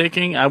end up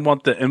taking? I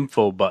want the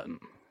info button.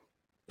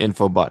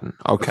 Info button.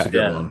 Okay. That's a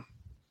good Yeah. one.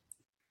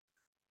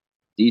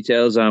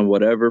 Details on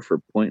whatever for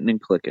pointing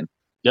and clicking.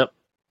 Yep.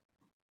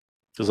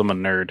 Because I'm a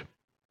nerd.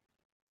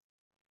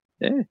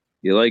 Yeah,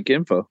 you like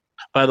info.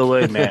 By the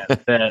way, man,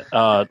 that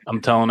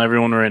I'm telling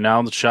everyone right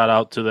now, shout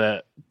out to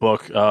that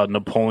book,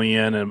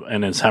 Napoleon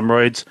and his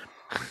hemorrhoids.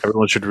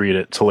 Everyone should read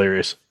it. It's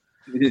hilarious.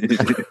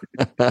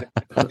 I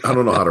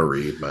don't know how to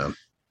read, man.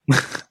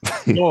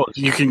 Well,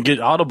 you can get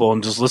Audible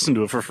and just listen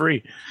to it for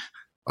free.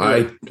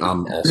 I'm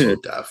also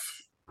deaf.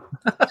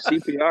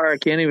 CPR, I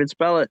can't even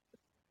spell it.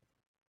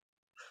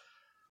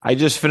 I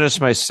just finished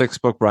my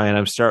 6th book, Brian.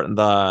 I'm starting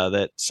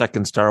that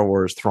second Star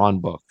Wars Thrawn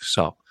book.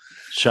 So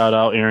Shout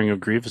out Airing of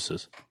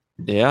Grievances.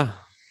 yeah.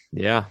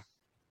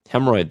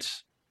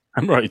 Hemorrhoids.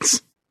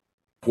 Hemorrhoids.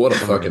 What a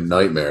fucking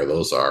nightmare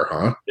those are,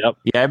 huh?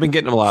 Yeah, I've been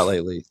getting them a lot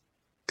lately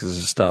because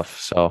of stuff.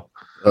 So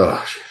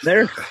Ugh,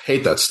 There. I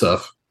hate that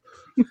stuff.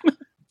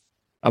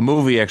 a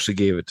movie actually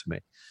gave it to me.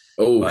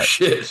 Oh But-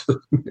 shit!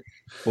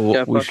 Well,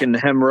 Got we fucking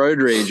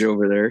hemorrhoid rage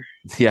over there.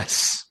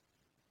 yes.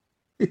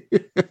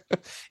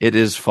 It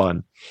is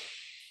fun.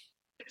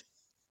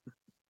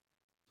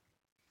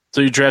 So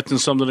you drafting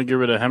something to get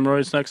rid of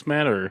hemorrhoids next,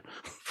 man? Or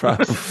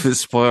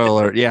Spoiler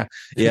alert.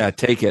 Yeah.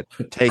 Take it.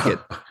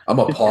 I'm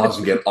gonna pause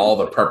and get all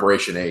the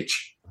preparation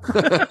H.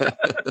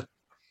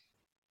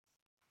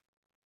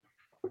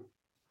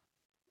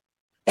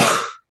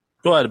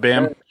 go ahead,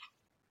 Bam.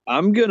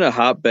 I'm gonna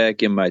hop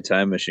back in my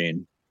time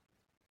machine.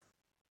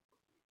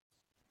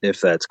 If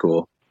that's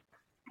cool.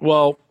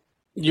 Well,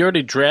 you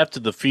already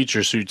drafted the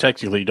feature, so you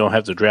technically don't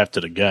have to draft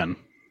it again.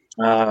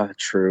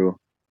 True.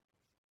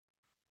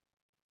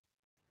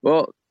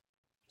 Well,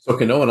 So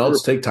can no one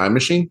else take time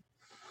machine?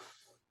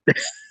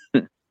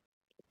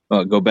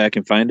 go back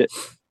and find it.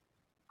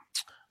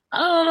 I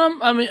don't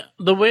know. I mean,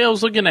 the way I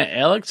was looking at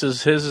Alex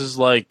is his is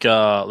like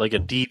a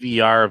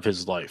DVR of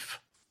his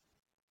life.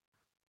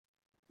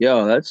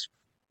 Yo, that's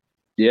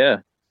yeah.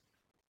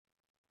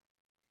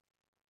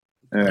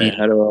 All right, Eat it.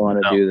 how do I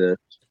want to No. do this?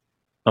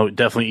 Oh,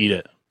 definitely eat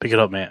it. Pick it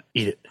up, man.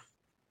 Eat it.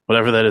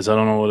 Whatever that is, I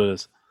don't know what it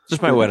is.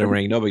 Just my wedding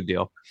ring. No big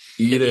deal.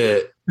 Eat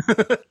it.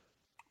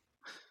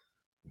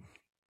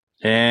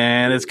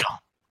 And it's gone.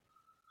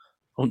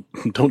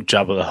 Don't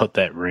jabba out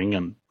that ring.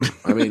 And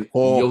I mean,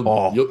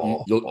 Oh,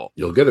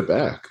 you'll get it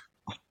back.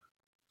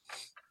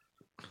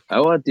 I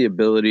want the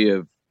ability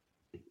of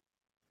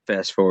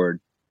fast forward.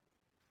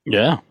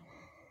 yeah,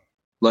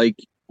 Like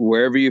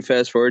wherever you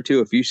fast forward to,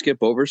 if you skip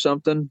over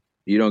something,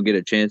 you don't get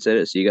a chance at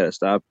it, so you got to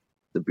stop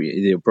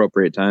the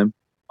appropriate time.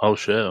 oh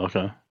shit.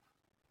 Okay.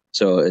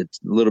 So it's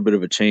a little bit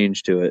of a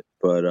change to it,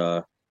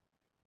 but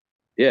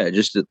yeah,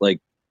 just to, like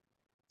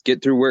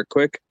get through work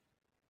quick,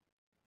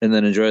 and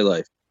then enjoy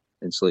life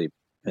and sleep,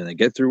 and then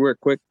get through work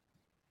quick.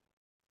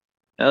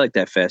 I like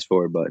that fast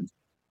forward button.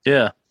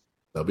 Yeah,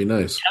 That'll be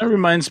nice. kind of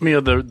reminds me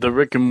of the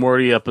Rick and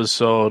Morty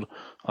episode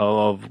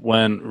of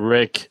when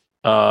Rick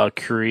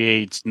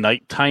creates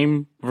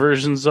nighttime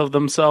versions of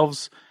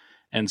themselves.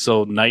 And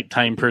so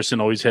nighttime person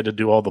always had to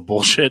do all the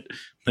bullshit.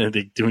 They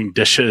doing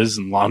dishes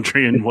and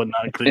laundry and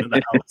whatnot, cleaning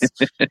the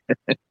house.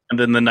 And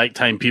then the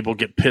nighttime people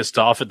get pissed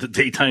off at the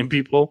daytime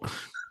people.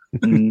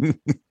 Mhm.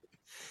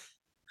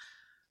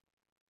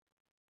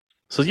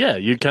 So yeah,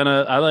 you kind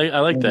of I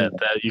like that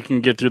you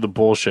can get through the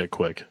bullshit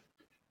quick.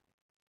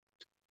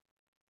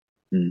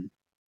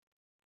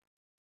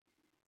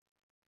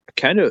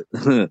 Kind of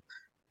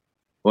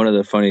one of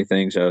the funny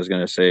things I was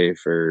going to say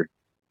for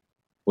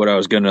what I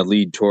was going to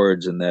lead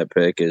towards in that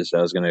pick is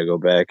I was going to go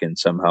back and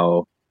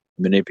somehow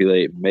make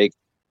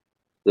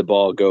the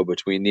ball go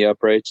between the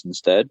uprights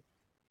instead.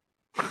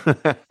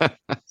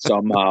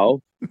 Somehow.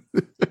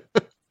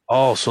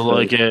 Oh, so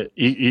like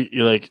you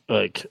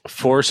like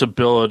force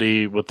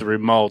ability with the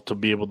remote to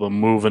be able to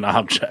move an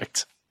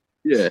object.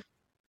 Yeah.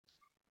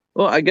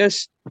 Well, I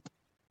guess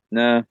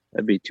that'd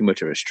be too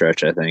much of a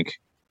stretch, I think.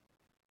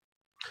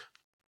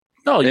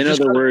 No, In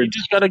other you words-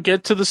 just gotta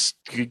get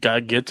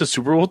to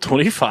Super Bowl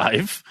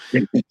 25.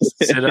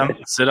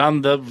 sit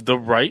on the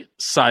right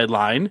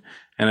sideline,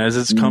 and as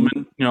it's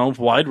coming,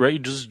 wide right, you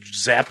just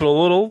zap it a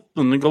little,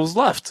 and it goes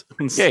left.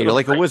 Yeah, you're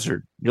like a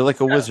wizard. You're like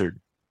a wizard.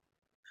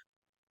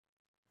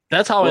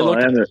 That's how I Well, look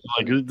I at am it.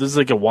 Like this is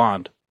like a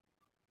wand.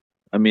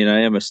 I mean, I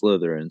am a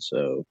Slytherin,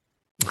 so.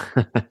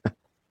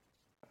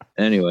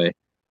 Anyway.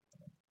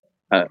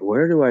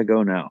 Where do I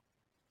go now?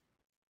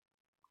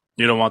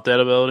 You don't want that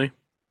ability?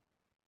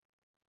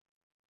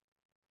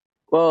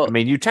 Well, I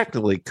mean, you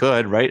technically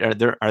could, right? Are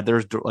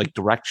there like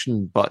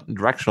directional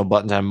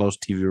buttons on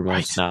most TV remotes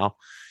Right. now?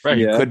 Right.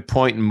 You Yeah. could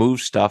point and move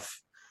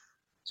stuff.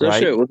 so right.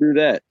 shit, we'll do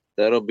that.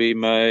 That'll be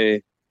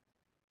my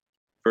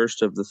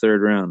first of the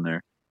third round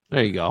there.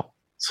 There you go.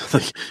 So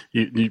like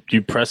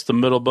you press the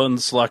middle button,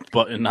 select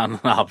button on an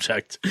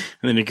object, and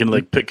then you can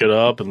like pick it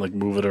up and like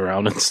move it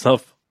around and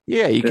stuff.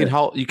 Yeah, you can Yeah.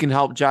 help. You can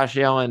help Josh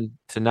Allen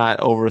to not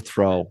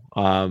overthrow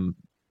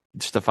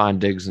Stephon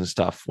Diggs and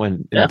stuff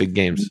when in Yeah. big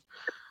games.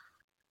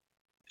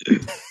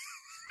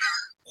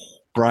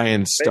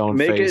 Brian Make it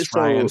Stoneface. so-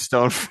 Brian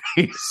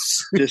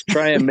Stoneface. Just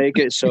try and make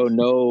it so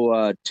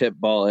no tip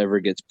ball ever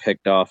gets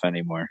picked off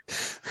anymore.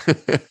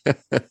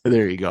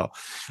 There you go.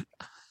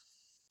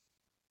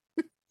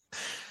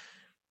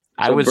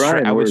 I So, would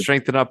Brian, I would we're-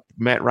 strengthen up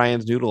Matt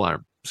Ryan's noodle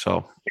arm.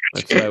 So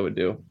that's what I would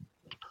do.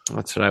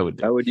 That's what I would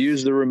do. I would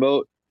use the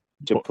remote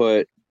to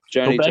put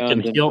Johnny Go back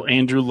and Townsend heal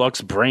Andrew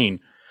Luck's brain.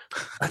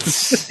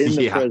 in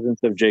the Yeah. presence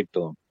of Jake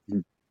Bloom.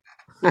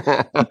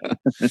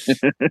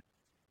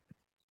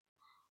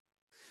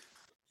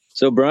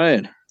 So,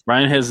 Brian,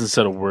 Ryan hasn't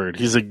said a word.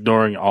 He's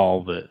ignoring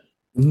all of it.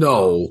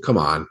 No, come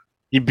on.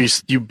 You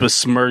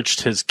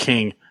besmirched his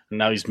king, and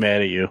now he's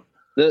mad at you.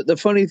 the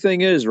funny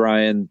thing is,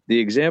 Ryan, the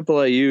example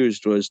I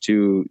used was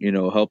to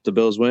help the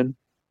Bills win,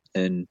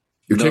 and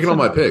You're taking all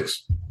my nothing-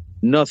 picks,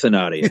 Nothing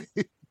out of you.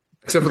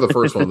 except for the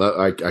first one. That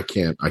I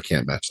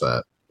can't match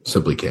that.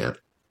 Simply can't.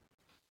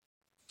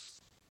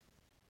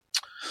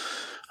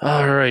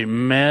 All right,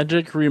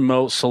 magic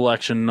remote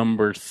selection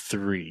number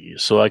 3.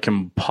 So I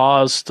can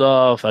pause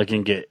stuff. I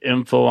can get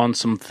info on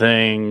some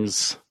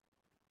things.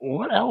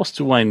 What else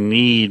do I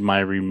need my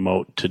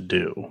remote to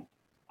do?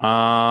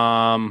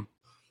 I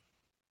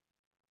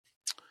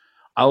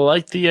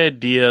like the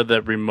idea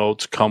that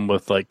remotes come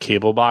with like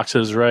cable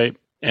boxes, right?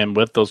 And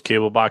with those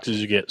cable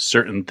boxes, you get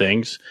certain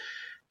things.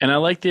 And I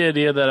like the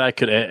idea that I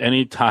could at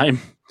any time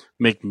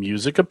make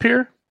music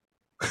appear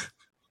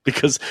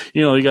because,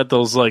 you got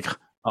those like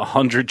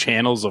 100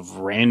 channels of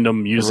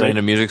random music.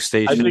 Random music I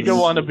station. think I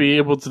want to be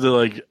able to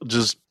like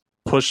just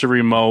push the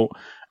remote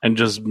and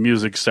just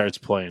music starts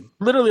playing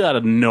literally out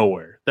of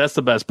nowhere. That's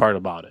the best part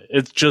about it.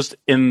 It's just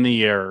in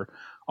the air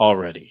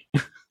already.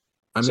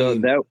 I So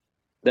mean, that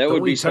don't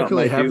would we be something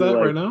technically I have do, that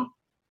like- right now?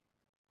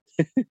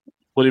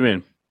 What do you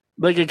mean?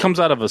 Like it comes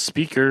out of a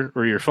speaker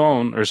or your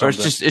phone or Or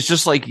something. it's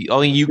just like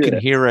only you can Yeah.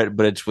 hear it,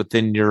 but it's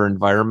within your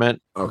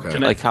environment. Okay,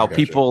 Can I- Like how I gotcha.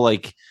 people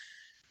like,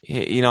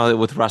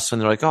 with wrestling,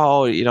 they're like,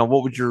 oh,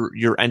 what would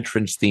your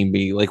entrance theme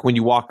be? Like when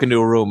you walk into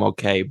a room,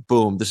 okay,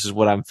 boom, this is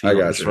what I'm feeling.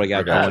 got This is you. what I got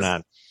I got going you.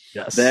 on.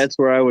 yes. That's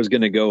where I was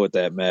going to go with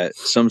that, Matt.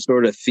 Some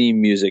sort of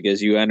theme music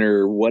as you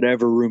enter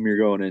whatever room you're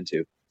going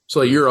into.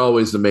 So you're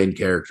always the main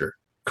character.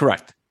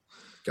 Correct.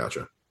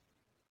 Gotcha.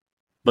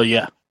 But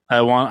yeah,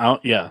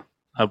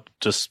 I'll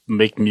just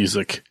make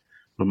music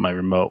with my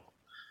remote.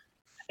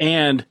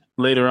 And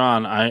later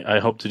on, I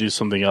hope to do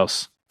something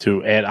else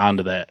to add on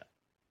to that.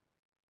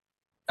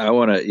 I'm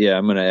going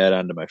to add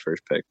on to my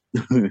first pick.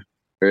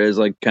 Or as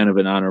like kind of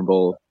an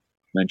honorable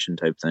mention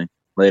type thing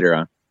later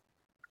on.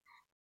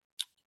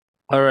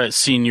 All right,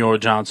 Senior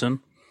Johnson.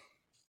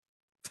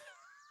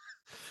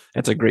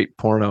 That's a great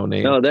porno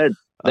name. No,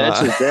 that's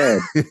his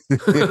dad.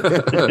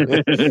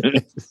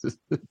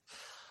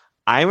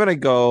 I'm gonna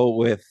go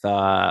with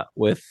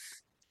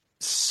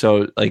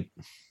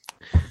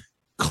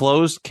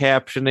closed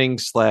captioning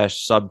 /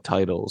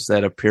 subtitles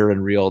that appear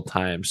in real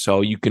time,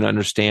 so you can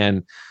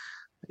understand.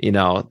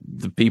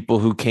 The people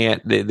who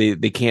can't they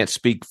can't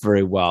speak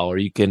very well, or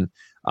you can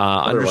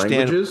Other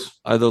understand languages?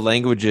 other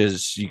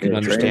languages. You can Yeah,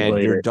 understand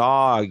your translator.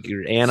 dog,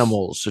 your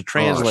animals. So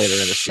translator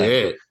in a sense.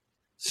 shit.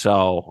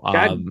 So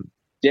God.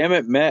 Damn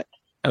it, Matt.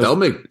 That'll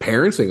make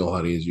parenting a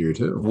lot easier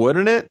too.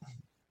 wouldn't it?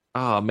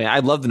 Oh man,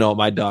 I'd love to know what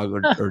my dog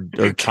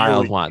or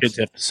child wants. Kids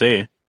have to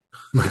say.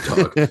 My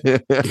dog.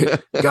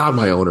 God,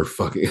 my owner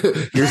fucking.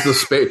 Here's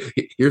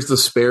the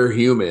spare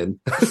human.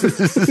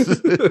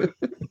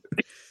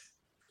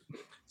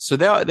 So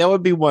that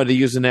would be one to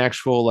use an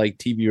actual like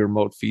TV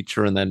remote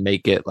feature and then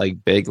make it like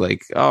big,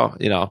 like,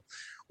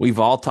 we've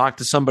all talked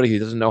to somebody who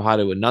doesn't know how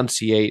to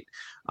enunciate,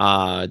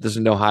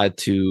 doesn't know how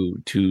to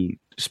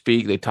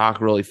speak. They talk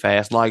really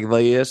fast like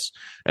this,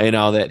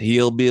 that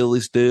hillbilly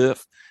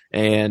stuff,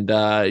 and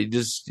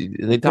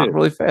they talk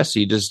really fast.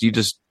 So you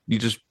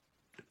just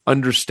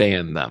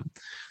understand them.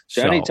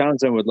 Johnny So,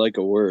 Townsend would like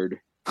a word.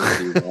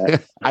 Do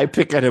that. I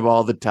pick at him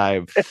all the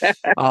time,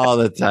 all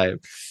the time.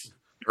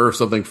 Or if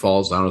something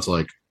falls down, it's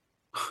like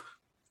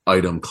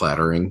item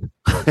clattering.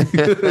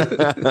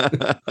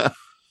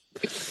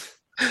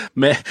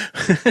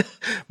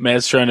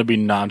 Matt's trying to be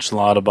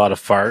nonchalant about a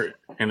fart,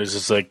 and it's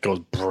just like goes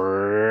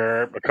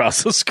brrrr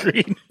across the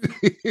screen.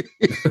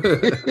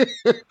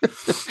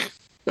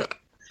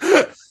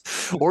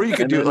 Or you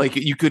could And do then like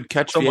you could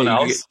catch someone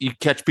else. You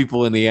catch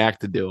people in the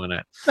act of doing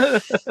it.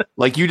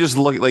 Like you just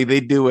look like they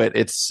do it.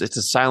 It's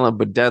a silent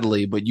but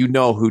deadly, but you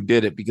know who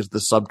did it because the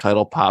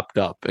subtitle popped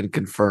up and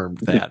confirmed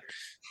that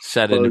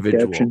said Closed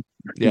individual. caption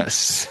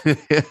Yes.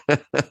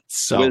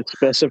 So with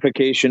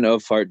specification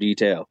of fart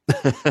detail.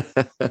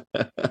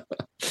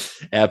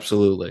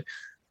 Absolutely.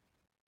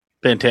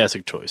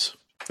 Fantastic choice.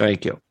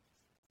 Thank you.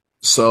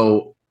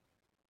 So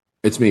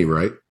it's me,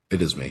 right?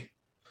 It is me.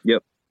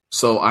 Yep.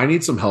 So I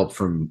need some help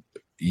from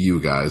you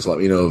guys. Let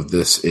me know if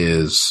this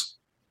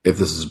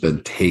has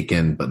been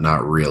taken, but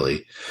not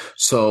really.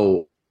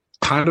 So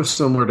kind of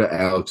similar to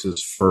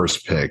Alex's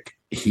first pick,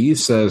 he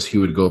says he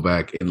would go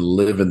back and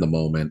live in the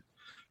moment.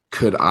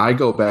 Could I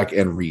go back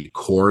and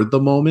record the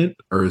moment,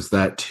 or is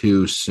that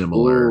too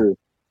similar? Ooh.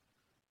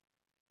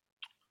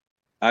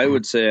 I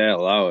would say I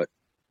allow it.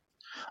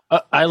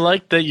 I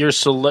like that you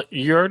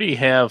already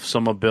have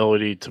some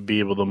ability to be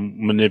able to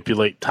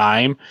manipulate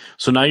time.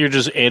 So now you're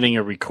just adding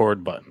a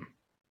record button.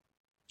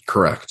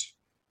 Correct.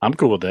 I'm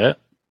cool with that.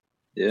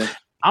 Yeah.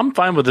 I'm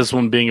fine with this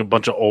one being a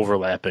bunch of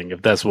overlapping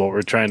if that's what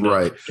we're trying to.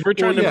 Right. If we're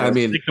trying to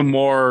make a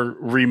more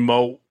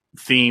remote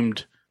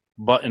themed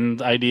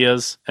button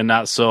ideas and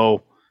not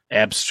so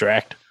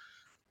abstract.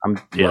 Right.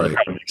 That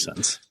kind of makes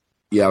sense.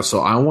 Yeah,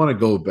 so I want to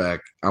go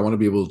back. I want to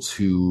be able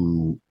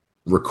to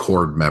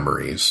record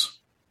memories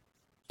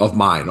of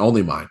mine,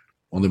 only my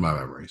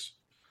memories.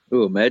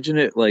 Ooh, imagine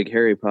it like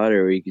Harry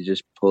Potter, where you could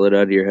just pull it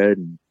out of your head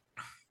and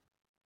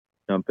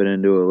dump it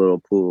into a little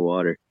pool of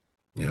water.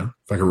 Yeah,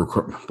 if I could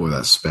record, boy,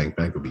 that Spank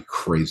Bank would be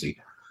crazy.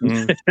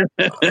 I'm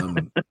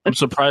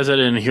surprised I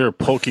didn't hear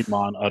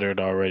Pokemon uttered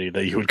already.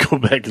 That you would go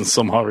back and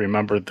somehow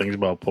remember things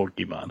about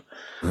Pokemon.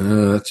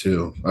 That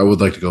too. I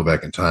would like to go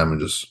back in time and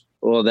just.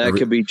 Well, that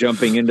could be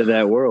jumping into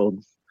that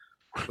world.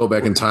 Go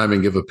back in time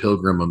and give a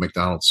pilgrim a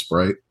McDonald's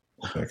Sprite.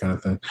 That kind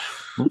of thing.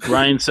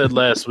 Ryan said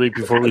last week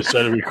before we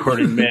started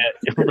recording, Matt,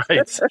 right?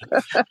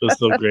 It was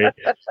so great.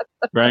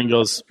 Ryan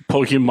goes,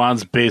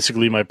 Pokemon's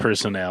basically my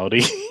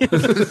personality.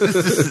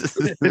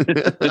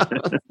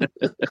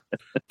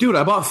 Dude,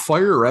 I bought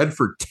Fire Red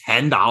for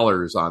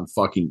 $10 on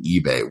fucking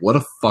eBay. What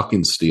a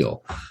fucking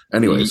steal.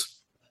 Anyways.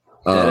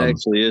 That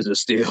actually is a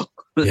steal.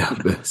 Yeah.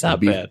 It's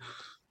not bad.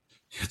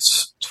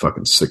 It's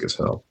fucking sick as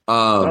hell.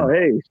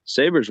 Hey,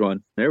 Sabres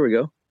won. There we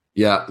go.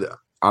 Yeah.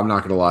 I'm not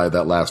going to lie.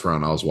 That last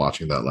round, I was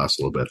watching that last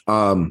little bit.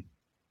 God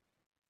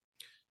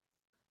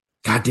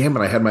damn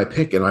it. I had my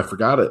pick and I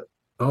forgot it.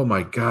 Oh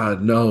my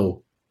God.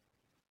 No.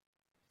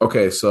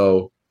 Okay.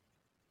 So,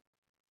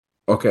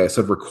 I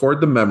said record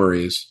the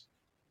memories.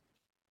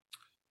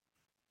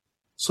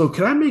 So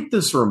can I make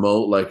this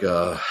remote like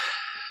a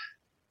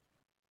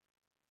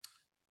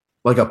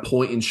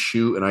point and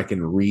shoot and I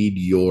can read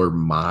your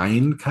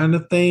mind kind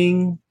of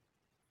thing?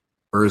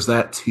 Or is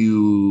that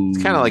too...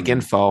 It's kind of like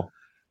info.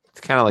 It's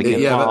kind of like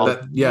info.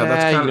 That's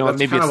kind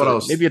of what I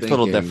was maybe it's a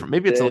little different.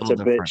 Maybe it's a little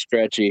different. Bit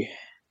stretchy.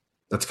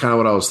 That's kind of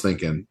what I was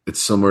thinking.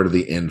 It's similar to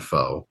the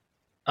info.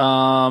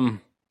 You're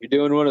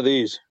doing one of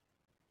these.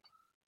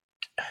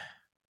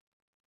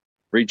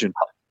 Region.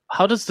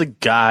 How does the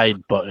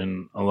guide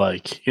button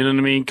like? You know what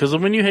I mean? Because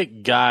when you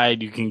hit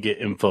guide, you can get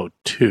info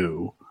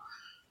too.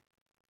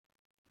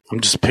 I'm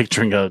just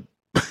picturing a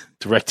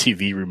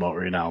DirecTV remote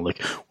right now.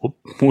 Like, what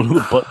do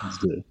the buttons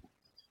do?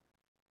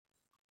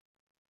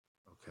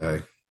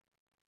 Okay.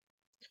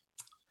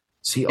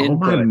 See,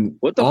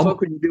 what the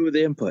fuck would you do with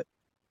the input?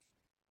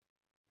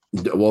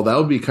 Well, that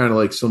would be kind of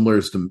like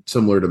similar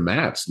to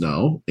Matt's.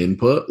 No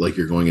input, like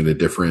you're going into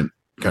different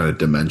kind of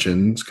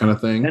dimensions, kind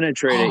of thing.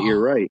 Penetrate it. You're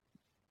right.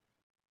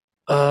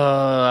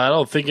 I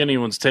don't think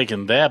anyone's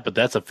taken that, but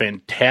that's a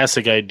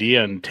fantastic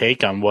idea and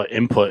take on what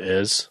input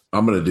is.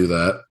 I'm going to do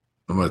that.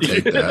 I'm going to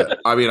take that.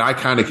 I mean, I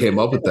kind of came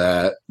up with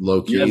that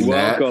low key. You're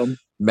welcome.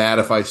 Matt,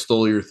 if I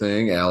stole your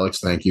thing, Alex,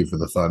 thank you for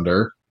the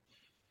thunder.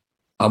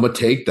 I'm going to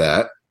take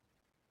that.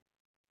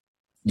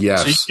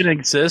 Yes. So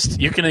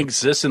you can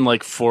exist in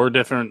like 4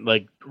 different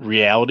like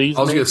realities.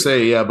 I was going to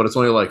say, yeah, but it's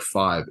only like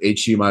 5.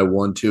 HDMI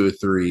 1, 2,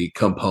 3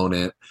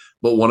 component.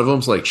 But one of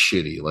them's like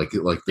shitty, like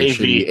the AV.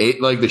 shitty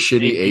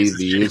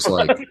AVs,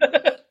 like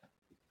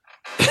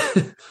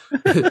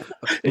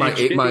not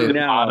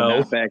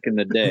back in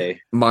the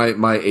day. My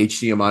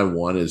HDMI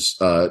 1 is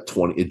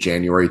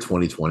January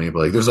 2020, but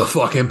like there's a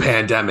fucking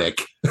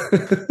pandemic.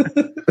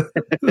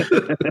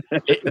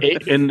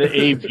 In the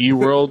AV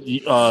world,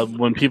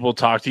 when people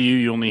talk to you,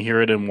 you only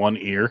hear it in one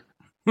ear.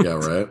 Yeah,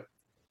 right.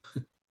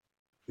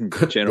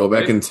 Go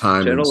back in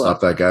time and stop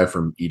that guy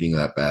from eating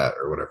that bat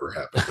or whatever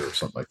happened or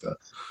something like that.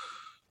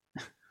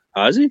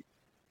 Ozzy?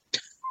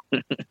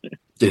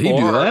 Did he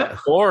do that?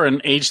 Or in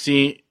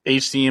HDMI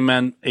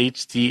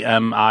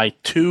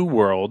 2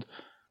 world,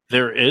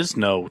 there is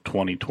no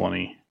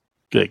 2020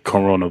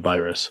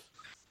 coronavirus.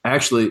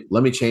 Actually,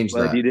 let me change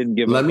that. You didn't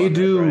give let me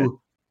do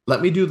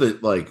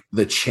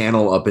the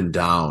channel up and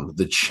down.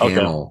 The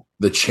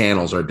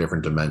channels are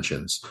different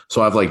dimensions.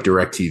 So I have like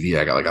DirecTV,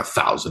 I got like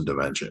 1,000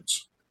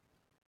 dimensions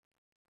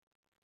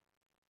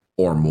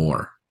or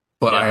more.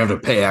 But I have to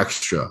pay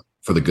extra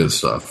for the good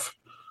stuff.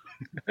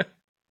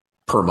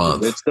 Per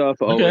month. Good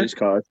stuff always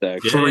costs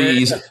extra.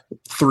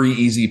 3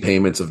 easy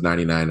payments of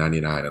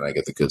 $99.99 and I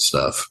get the good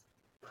stuff.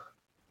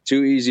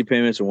 2 easy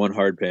payments and 1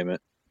 hard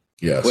payment.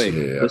 Yes. Wait,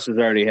 yeah. This has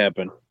already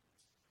happened.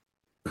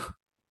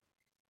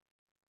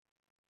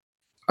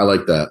 I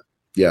like that.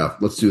 Yeah,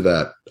 let's do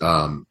that.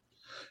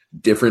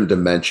 different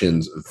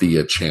dimensions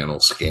via channel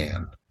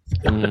scan.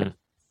 Mm.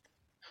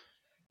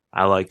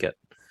 I like it.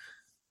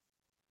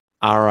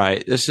 All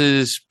right. This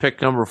is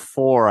pick number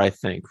 4, I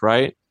think,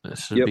 right?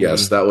 This would Yep. be-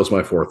 Yes, that was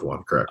my fourth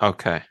one. Correct.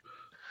 Okay.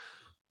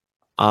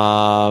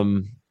 As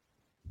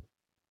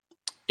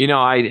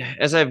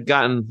I've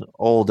gotten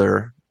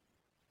older,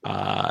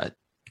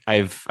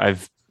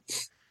 I've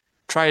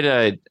tried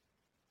to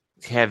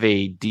have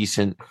a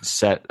decent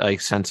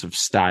sense of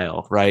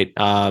style, right?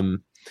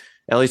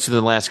 At least in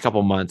the last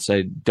couple months,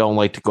 I don't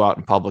like to go out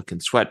in public in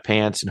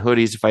sweatpants and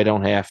hoodies if I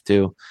don't have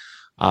to.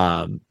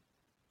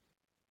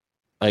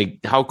 Like,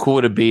 how cool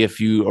would it be if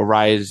you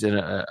arise in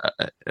a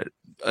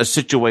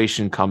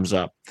situation comes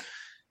up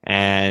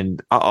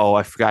and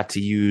I forgot to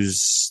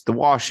use the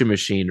washing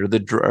machine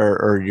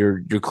or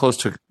you're close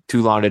to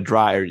too long to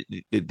dry, or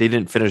they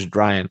didn't finish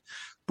drying.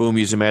 Boom,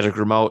 use a magic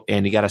remote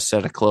and you got a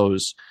set of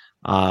clothes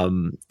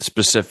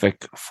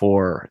specific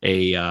for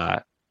any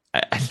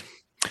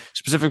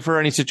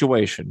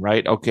situation,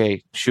 right?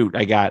 Okay, shoot,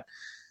 I got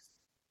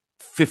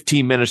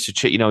 15 minutes to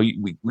change.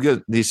 We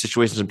get these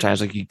situations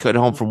sometimes, like you get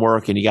home from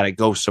work and you got to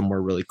go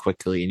somewhere really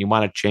quickly and you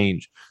want to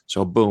change.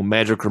 So boom,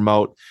 magic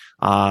remote.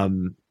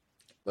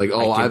 Like,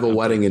 I have a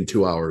wedding in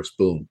 2 hours.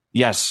 Boom.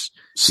 Yes.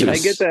 Can I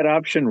get that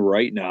option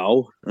right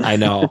now? I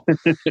know.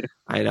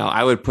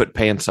 I would put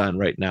pants on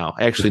right now.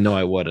 Actually, no,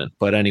 I wouldn't.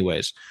 But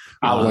anyways.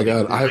 Oh my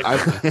God.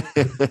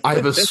 I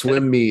have a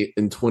swim meet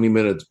in 20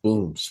 minutes.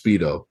 Boom.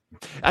 Speedo.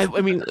 I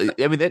mean,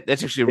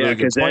 that's actually a really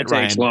good point,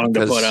 that takes Ryan, long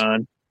to put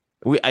on.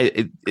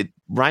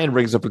 Ryan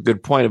brings up a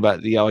good point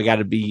about, I got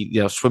to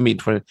be, swim meet in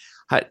 20.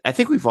 I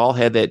think we've all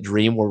had that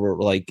dream where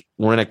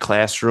we're in a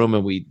classroom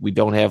and we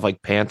don't have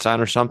like pants on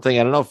or something.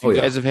 I don't know if you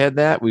guys have had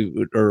that.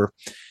 Or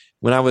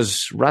when I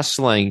was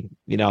wrestling,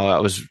 I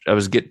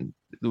was getting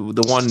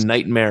the one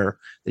nightmare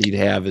that you'd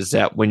have is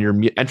that when your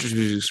entrance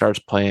music starts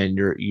playing,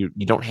 you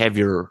don't have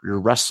your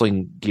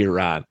wrestling gear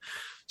on.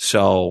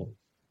 So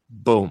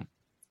boom,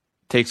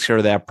 takes care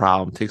of that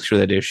problem, takes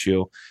care of that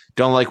issue.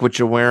 Don't like what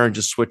you're wearing,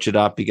 just switch it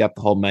up. You got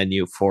the whole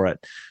menu for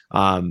it.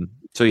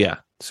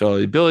 So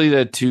the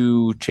ability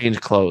to change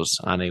clothes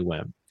on a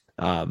whim,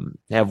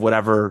 have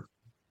whatever,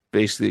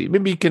 basically,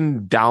 maybe you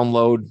can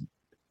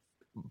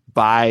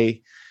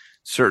buy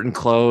certain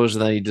clothes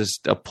and then you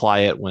just apply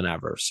it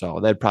whenever.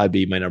 So that'd probably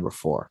be my number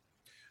 4.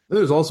 And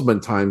there's also been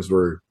times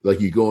where like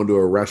you go into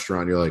a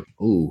restaurant, you're like,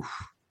 ooh,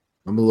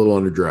 I'm a little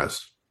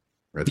underdressed.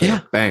 Right there.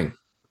 Yeah. Bang.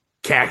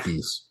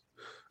 Khakis.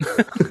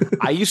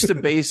 I used to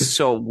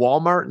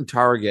Walmart and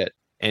Target,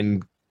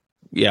 and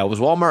it was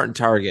Walmart and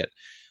Target.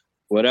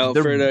 What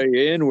outfit are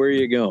you in? Where are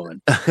you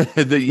going?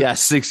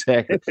 Yes,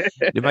 exactly.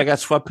 If I got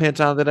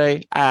sweatpants on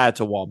today, it's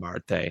a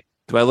Walmart day.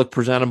 Do I look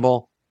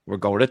presentable? We're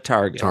going to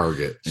Target.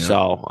 Yeah.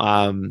 So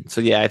I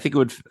think it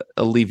would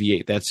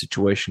alleviate that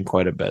situation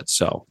quite a bit.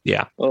 So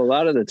yeah. Well, a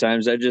lot of the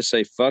times I just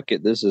say, "Fuck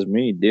it, this is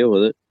me. Deal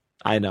with it."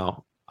 I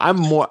know.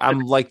 I'm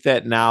like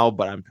that now,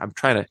 but I'm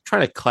trying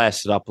to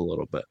class it up a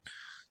little bit.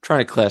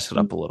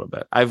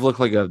 I've looked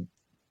like a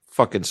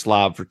fucking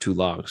slob for too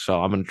long, so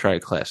I'm going to try to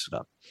class it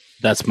up.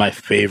 That's my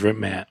favorite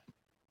Matt.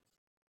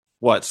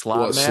 What,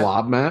 slob Matt?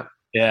 Slob Matt?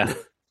 Yeah.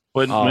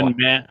 When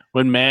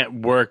Matt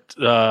worked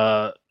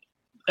at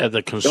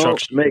the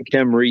construction, don't make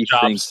him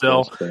rethink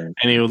still, and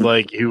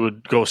he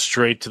would go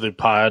straight to the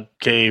pod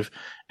cave,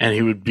 and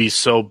he would be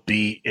so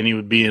beat, and he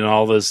would be in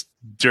all this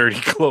dirty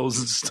clothes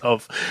and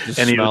stuff,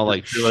 and he smell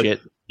like shit.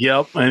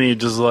 Yep, and he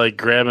just like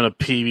grabbing a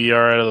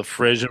PBR out of the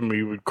fridge, and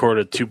we record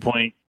a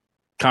 2-point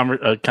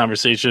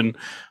conversation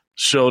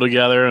show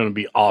together, and it'd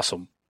be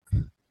awesome.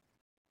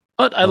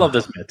 But I love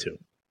this man too.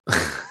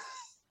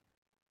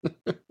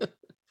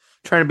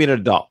 Trying to be an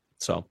adult,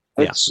 so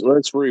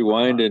let's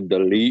rewind and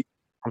delete.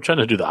 I'm trying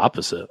to do the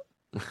opposite.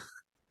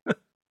 I'm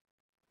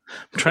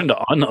trying to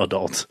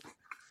unadult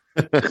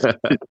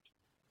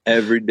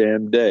every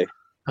damn day.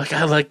 Like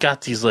I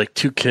got these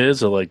 2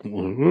 kids. Are like,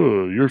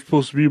 you're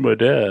supposed to be my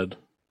dad.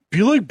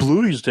 Be like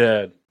Bluey's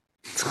dad.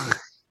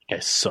 Guy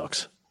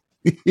sucks.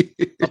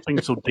 Nothing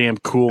so damn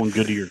cool and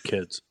good to your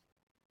kids.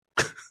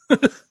 He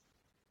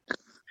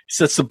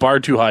sets the bar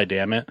too high,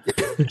 damn it.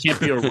 You can't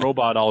be a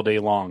robot all day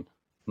long.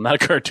 I'm not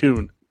a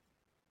cartoon.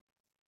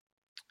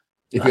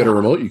 If you had a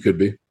remote, you could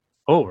be.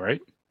 Oh,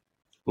 right.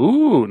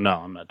 Ooh, no,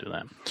 I'm not doing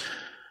that.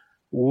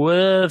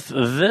 With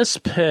this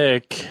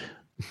pick,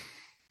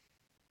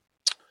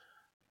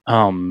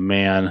 oh,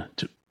 man.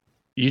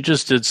 You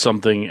just did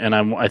something, and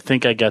I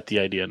think I got the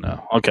idea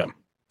now. Okay.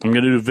 I'm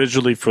going to do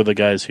visually for the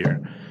guys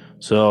here.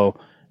 So,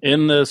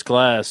 in this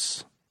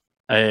glass,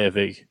 I have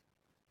a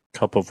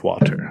cup of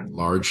water.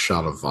 Large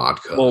shot of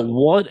vodka. Well,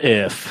 what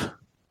if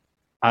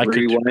I could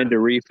rewind to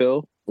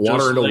refill?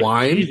 Water into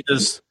wine?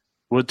 Jesus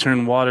would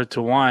turn water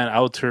to wine. I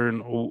would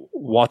turn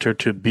water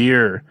to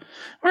beer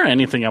or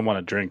anything I want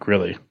to drink,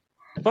 really.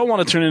 If I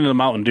want to turn it into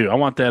Mountain Dew, I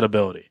want that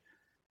ability.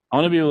 I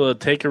want to be able to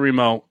take a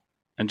remote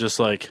and just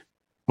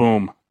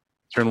boom,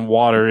 turn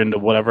water into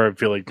whatever I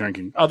feel like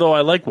drinking. Although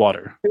I like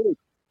water.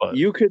 But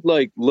you could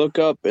look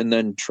up and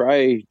then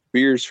try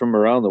beers from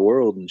around the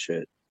world and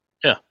shit.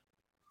 Yeah.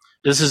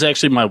 This is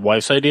actually my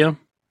wife's idea.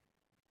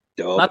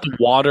 Dope. not the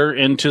water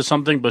into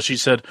something, but she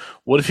said,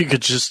 "What if you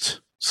could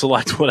just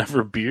select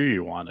whatever beer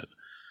you wanted?"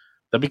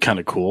 That'd be kind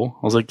of cool.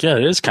 I was like, "Yeah,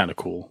 it is kind of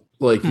cool."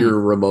 Like your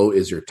remote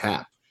is your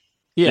tap.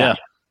 Yeah.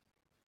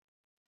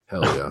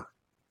 Hell yeah.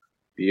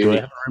 Do I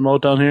have a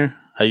remote down here?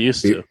 I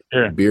used to.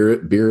 Here.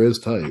 Beer is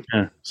tight.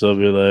 Yeah. So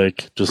it'll be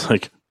like, just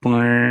like.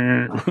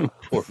 Damn,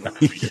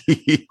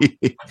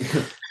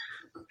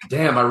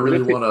 I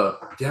really want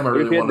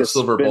a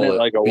silver spin it bullet.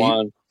 like a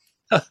wand.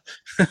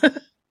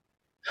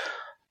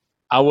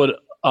 I would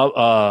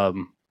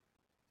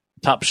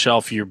top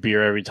shelf your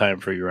beer every time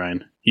for you,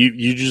 Ryan.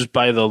 You just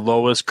buy the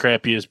lowest,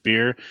 crappiest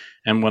beer,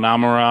 and when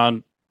I'm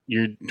around,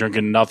 you're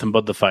drinking nothing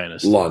but the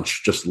finest.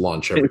 Just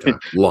lunch every time.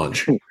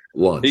 lunch.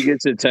 He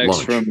gets a text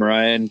Lunch. from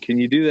Ryan. Can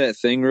you do that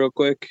thing real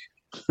quick?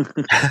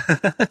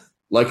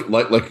 Like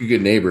a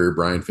good neighbor,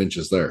 Brian Finch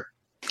is there.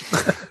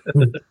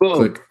 Boom.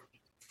 Click.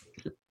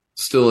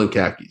 Still in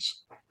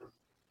khakis.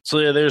 So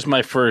yeah, there's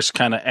my first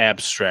kind of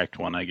abstract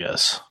one, I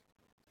guess.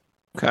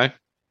 Okay.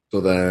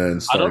 So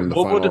then starting the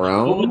what final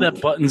round. would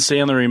that button say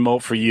on the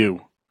remote for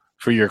you,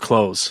 for your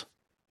clothes?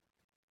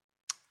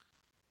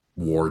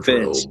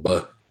 Wardrobe. Fits.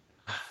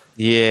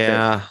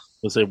 Yeah.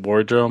 Was it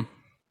wardrobe?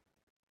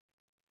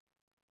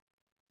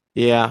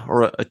 Yeah.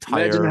 Or a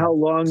attire. Imagine how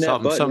long that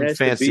Something- button some has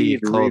fancy to be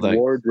to read clothing.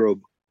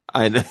 wardrobe.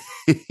 I know.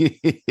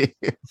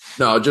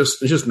 No,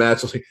 just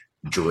Matt's like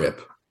drip.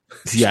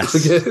 Yes.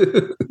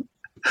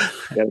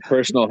 Got a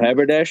personal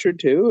haberdasher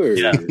too, or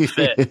Yeah.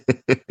 Fit.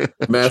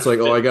 Matt's like,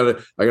 oh, I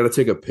gotta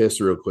take a piss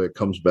real quick.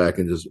 Comes back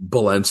and just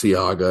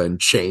Balenciaga and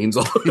chains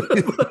all.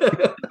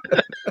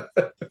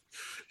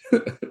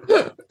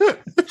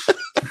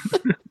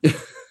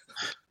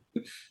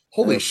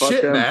 Holy Fuck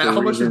shit, them Matt! for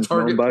How much did reasons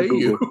Target known by pay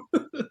you?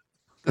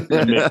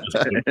 That makes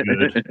us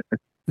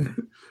look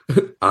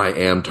good. I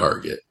am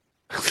Target.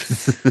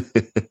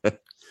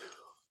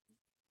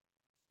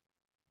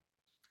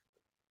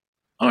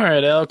 All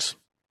right, Alex.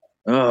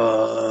 Wait,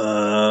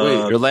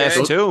 Your last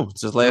okay. two.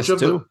 It's his last Jump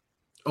two. the-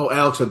 Oh,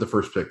 Alex had the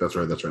first pick. That's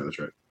right.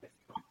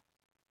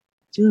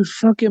 Dude,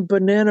 fucking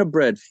banana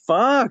bread.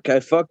 Fuck, I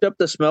fucked up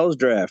the smells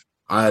draft.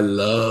 I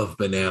love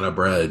banana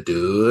bread,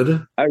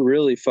 dude. I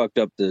really fucked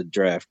up the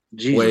draft.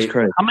 Jesus Wait.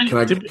 Christ. How many? Can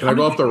I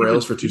go off the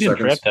rails for 2 You didn't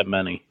seconds? draft that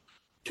many.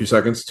 2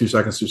 seconds. 2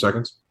 seconds. 2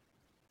 seconds.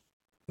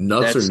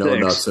 Nuts That's or no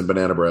six. nuts in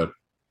banana bread?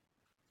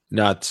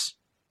 Nuts.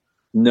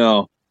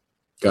 No.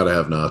 Gotta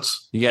have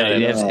nuts. You got I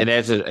know.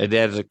 it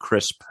adds a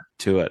crisp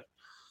to it.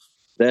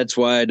 That's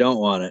why I don't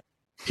want it.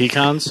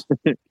 Pecans.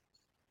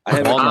 I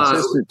have a Pecans.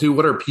 consistent Dude,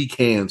 what are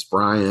pecans,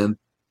 Brian?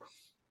 What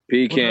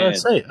did I pecan.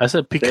 say? I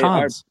said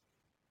pecans.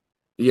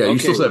 Yeah, you Okay,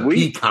 still said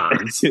we-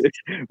 pecans.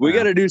 We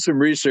got to do some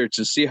research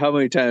to see how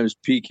many times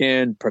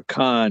pecan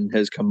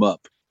has come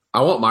up.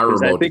 I want my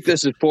 'Cause I remote. think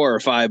this is 4 or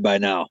 5 by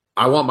now.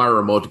 I want my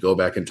remote to go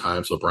back in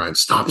time so Brian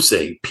stop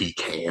saying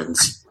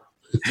pecans.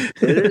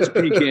 It is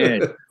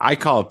pecan. I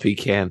call it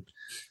pecan.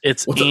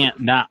 It's What's aunt,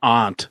 not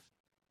aunt.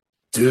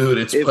 Dude,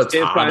 it's If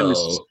potato.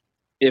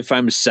 If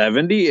I'm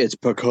 70, it's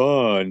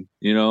pecan.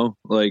 You know,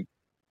 like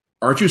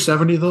Aren't you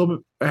 70 though,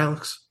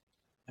 Alex?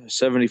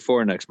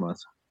 74 next month.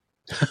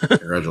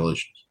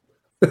 Congratulations.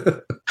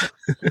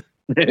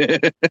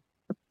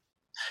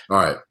 All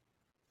right.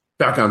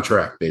 Back on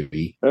track,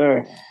 baby.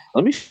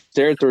 Let me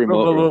stare at the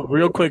remote.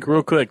 Real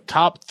quick.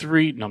 Top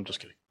 3. No, I'm just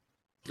kidding.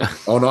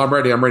 Oh no, I'm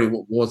ready.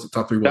 What was the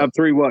top 3? Top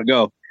 3, what?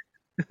 Go.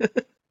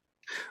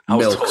 I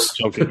was Milks.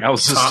 totally joking. I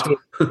was just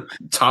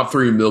Top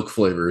 3 milk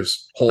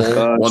flavors. Whole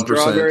 1%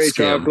 strawberry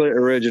skim. chocolate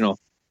original.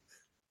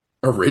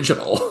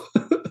 Original.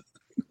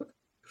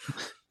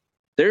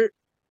 There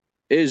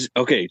is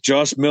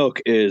just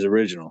milk is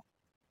original.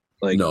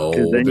 Like No,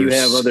 'cause then you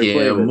there's have other skim,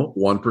 flavors.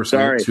 1%,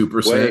 Sorry,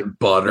 2%, wait.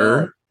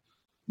 butter.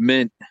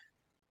 Mint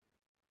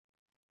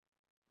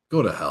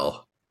Go to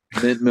hell.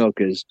 milk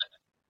is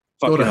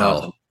Go fucking to hell.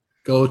 awesome.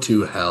 Go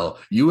to hell.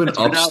 You and It's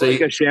not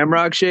upstate like a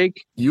Shamrock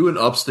Shake.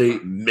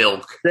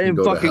 milk. can Same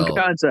go to fucking hell.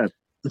 concept.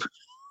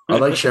 I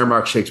like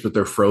Shamrock Shakes, but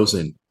they're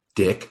frozen.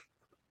 Dick.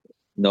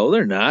 No,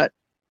 they're not.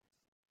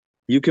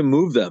 You can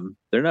move them.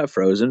 They're not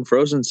frozen.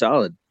 Frozen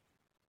solid.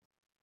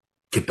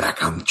 Get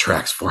back on the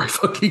tracks before I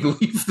fucking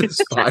leave this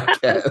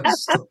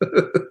podcast.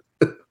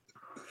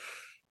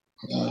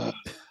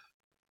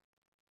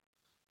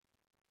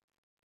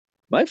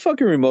 My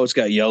fucking remote's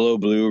got yellow,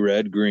 blue,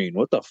 red, green.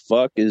 What the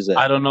fuck is that?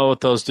 I don't know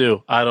what those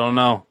do. I don't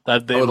know.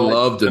 That I they would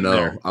love to in know.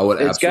 there. I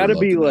would. It's got to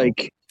absolutely be love to know.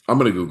 like I'm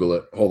gonna Google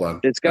it. Hold on.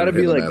 it's got to I'm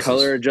be hitting the like masses.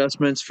 color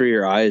adjustments for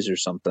your eyes or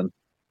something.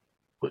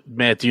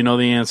 Matt, do you know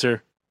the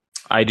answer?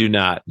 I do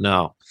not.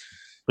 No.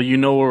 But you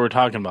know what we're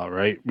talking about,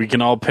 right? We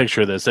can all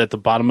picture this at the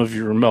bottom of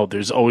your remote.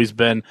 There's always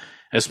been,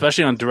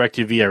 especially on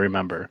DirecTV, I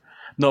remember.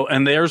 No,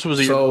 and theirs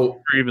was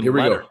So even here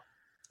we letter. go.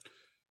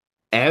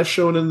 As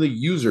shown in the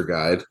user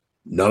guide,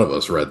 none of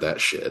us read that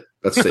shit.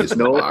 That stays in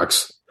the Nope.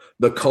 box.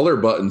 The color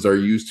buttons are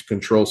used to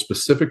control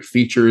specific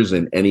features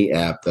in any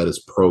app that is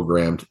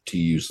programmed to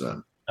use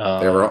them. They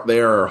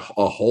are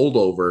a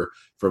holdover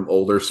from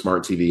older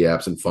smart TV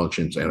apps and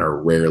functions and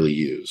are rarely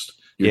used.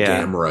 You're Yeah.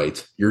 damn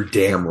right. You're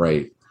damn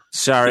right.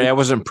 Sorry, I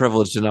wasn't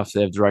privileged enough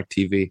to have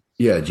DirecTV.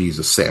 Yeah,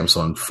 Jesus,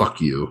 Samsung,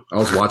 fuck you. I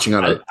was watching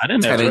on a I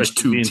didn't have 10-inch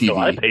tube DirecTV until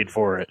I TV. paid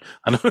for it.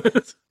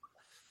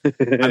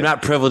 I'm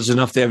not privileged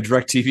enough to have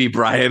DirecTV,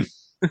 Brian.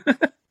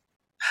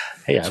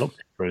 Hey, I don't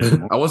pay for it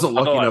anymore. I wasn't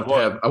lucky Although I enough to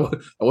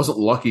have. I wasn't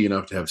lucky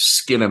enough to have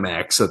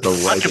Skinamax at the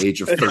ripe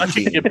age of If I could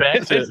 13. get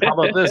back to how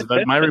about this?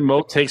 If my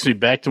remote takes me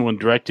back to when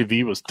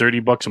DirecTV was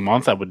 $30 a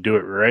month, I would do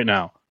it right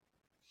now.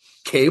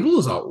 Cable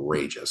is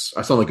outrageous.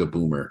 I sound like a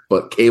boomer,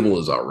 but cable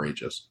is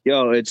outrageous.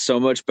 Yo, it's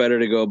so much better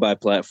to go by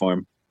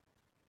platform.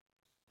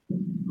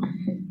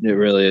 It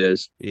really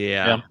is.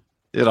 Yeah.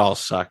 It all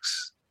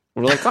sucks.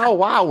 We're like, oh,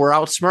 wow, we're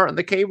outsmarting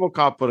the cable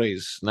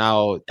companies.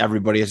 Now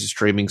everybody has a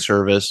streaming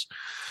service.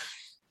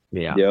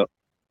 Yeah. Yep.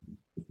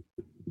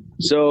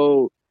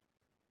 So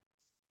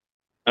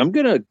I'm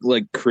going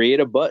to create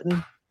a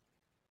button.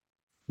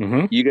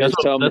 Mm-hmm. You guys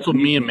tell me. That's what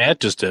me and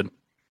Matt just did.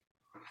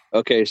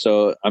 Okay,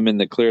 so I'm in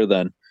the clear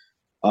then.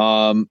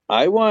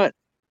 I want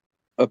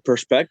a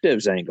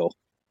perspectives angle.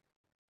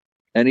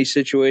 Any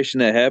situation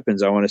that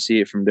happens, I want to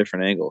see it from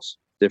different angles,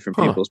 different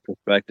people's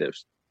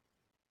perspectives.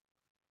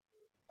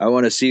 I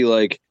want to see,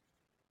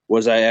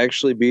 was I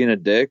actually being a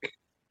dick?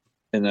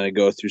 And then I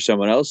go through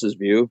someone else's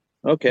view.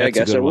 Okay, That's I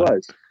guess I one.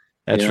 was.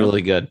 That's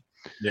really good.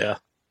 Yeah.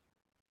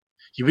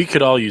 We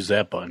could all use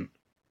that button.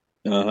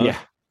 Uh-huh. Yeah.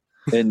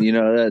 And,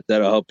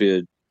 that'll help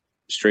you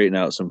straighten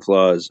out some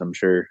flaws, I'm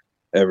sure.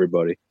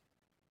 Everybody.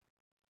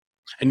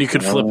 And you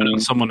could flip it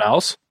on someone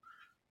else?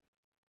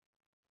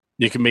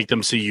 You can make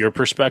them see your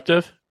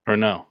perspective, or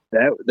no?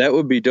 That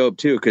would be dope,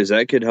 too, because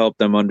that could help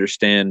them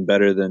understand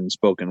better than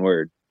spoken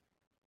word.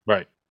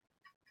 Right.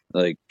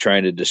 Like,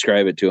 trying to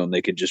describe it to them,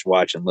 they could just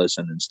watch and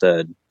listen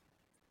instead.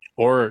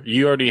 Or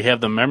you already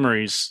have the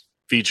memories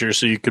feature,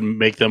 so you can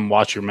make them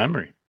watch your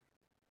memory.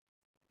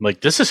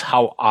 Like, this is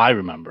how I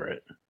remember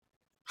it.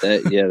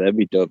 That'd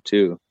be dope,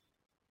 too.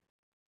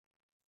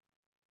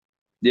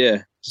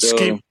 Yeah. So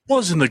Escape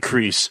was in the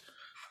crease.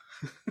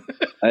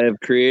 I have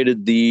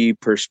created the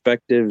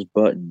perspectives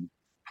button.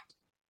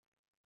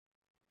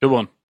 Good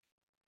one.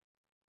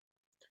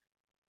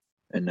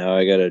 And now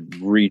I got to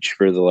reach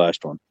for the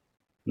last one.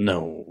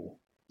 No.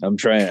 I'm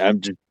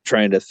just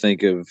trying to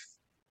think of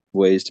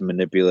ways to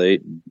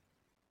manipulate.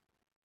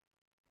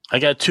 I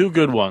got two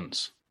good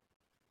ones.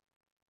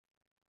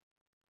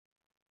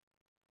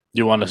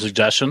 You want a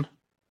suggestion?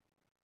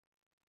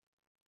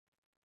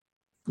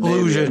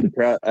 Collusion.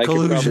 I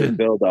could probably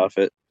build off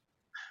it.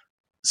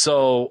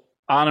 So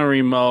on a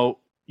remote,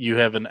 you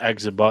have an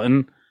exit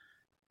button.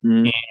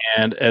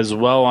 And as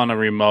well on a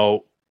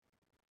remote,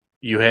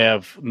 you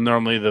have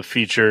normally the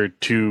feature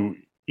to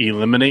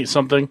eliminate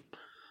something.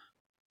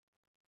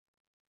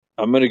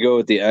 I'm going to go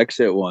with the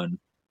exit one.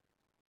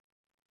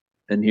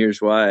 And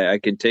here's why. I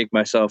can take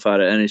myself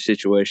out of any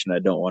situation I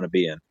don't want to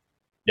be in.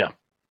 Yeah.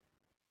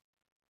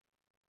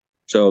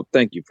 So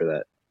thank you for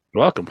that.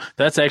 You're welcome.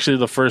 That's actually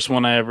the first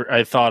one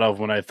I thought of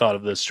when I thought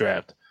of this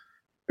draft.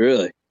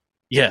 Really?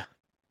 Yeah.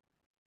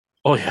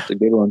 Oh, yeah. It's a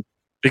good one.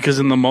 Because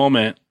in the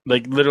moment,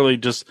 like literally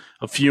just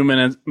a few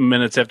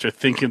minutes after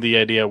thinking the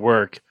idea at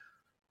work,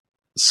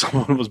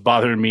 someone was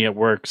bothering me at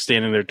work,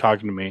 standing there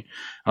talking to me.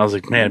 I was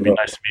like, man, it'd be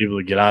nice to be able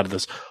to get out of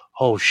this.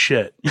 Oh,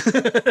 shit.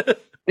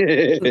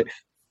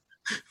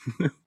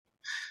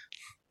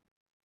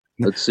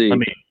 Let's see. Let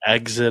me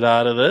exit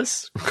out of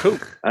this. Cool.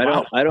 I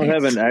don't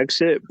have an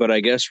exit, but I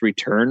guess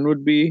return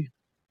would be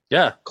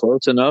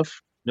close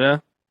enough. Yeah.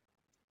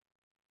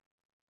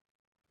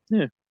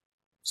 Yeah.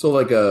 So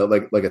like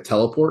a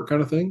teleport kind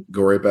of thing,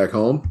 go right back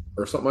home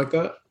or something like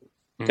that.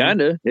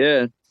 Kinda,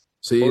 yeah.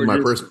 See, Or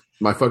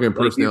my fucking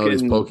personality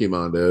is can-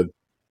 Pokemon,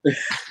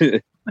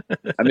 dude.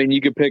 I mean,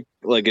 you could pick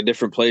like a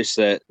different place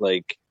that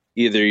like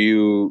either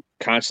you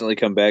constantly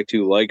come back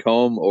to like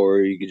home,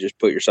 or you could just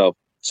put yourself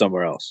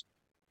somewhere else.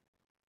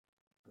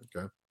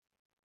 Okay.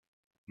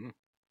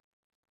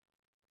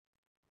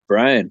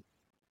 Brian,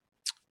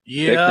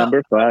 Yeah. pick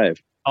number 5.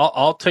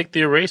 I'll take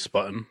the erase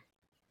button.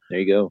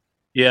 There you go.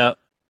 Yeah.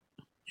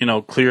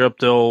 Clear up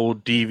the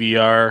old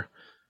DVR,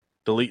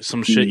 delete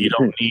some shit you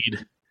don't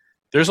need.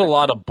 There's a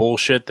lot of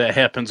bullshit that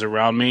happens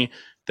around me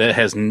that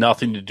has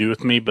nothing to do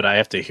with me, but I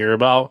have to hear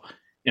about.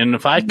 And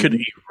if I could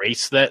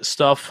erase that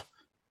stuff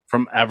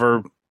from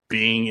ever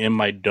being in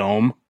my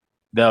dome,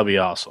 that would be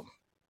awesome.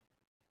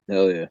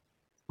 Hell yeah.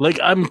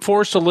 Like, I'm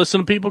forced to listen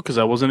to people because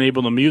I wasn't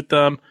able to mute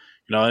them.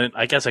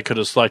 I guess I could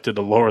have selected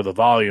to lower the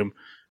volume,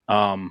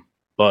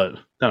 but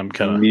then I'm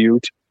kind of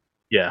mute.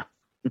 Yeah.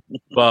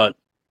 But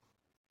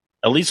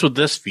at least with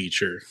this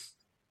feature,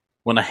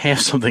 when I have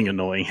something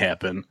annoying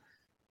happen,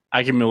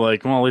 I can be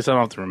like, well, at least I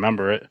don't have to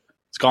remember it.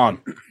 It's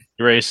gone.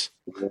 Erase.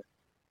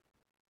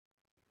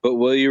 But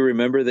will you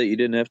remember that you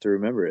didn't have to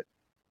remember it?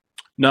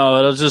 No,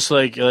 it'll just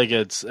like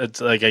it's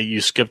like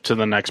you skip to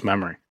the next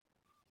memory.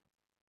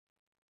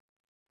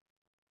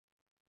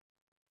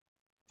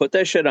 Put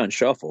that shit on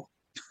shuffle.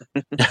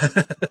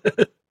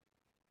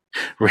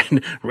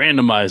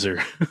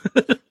 Randomizer.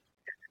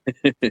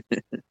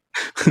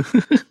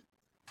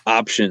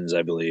 Options,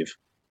 I believe.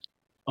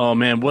 Oh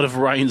man, what if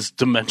Ryan's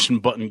dimension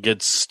button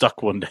gets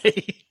stuck one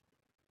day?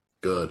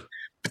 Good.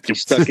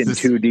 He's stuck in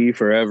 2D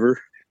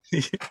forever.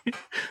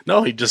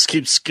 No, he just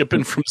keeps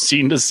skipping from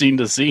scene to scene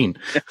to scene.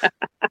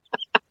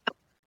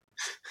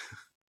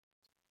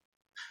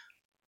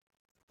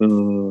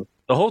 The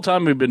whole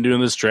time we've been doing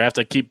this draft,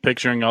 I keep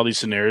picturing all these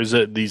scenarios,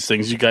 these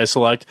things you guys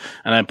select,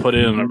 and I put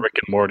it in a Rick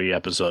and Morty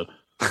episode.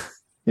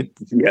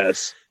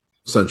 Yes.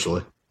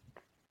 Essentially.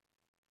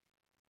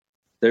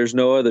 There's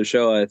no other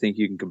show I think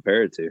you can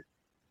compare it to.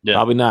 Yeah.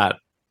 Probably not.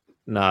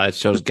 No, it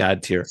shows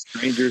God tier.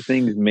 Stranger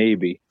Things,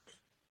 maybe.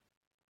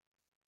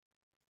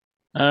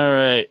 All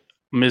right,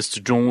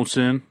 Mr.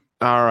 Johnson.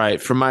 All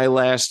right, for my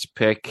last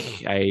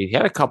pick, I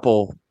had a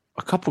couple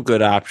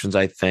good options,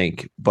 I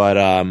think, but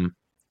I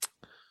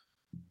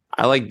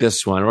like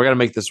this one. We're gonna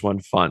make this one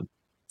fun.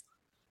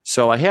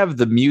 So I have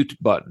the mute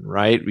button,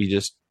 right? We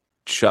just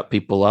shut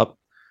people up.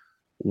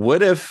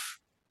 What if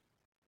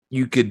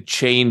you could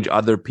change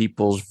other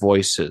people's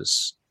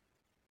voices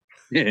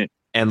and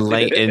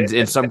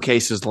in some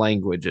cases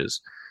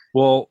languages?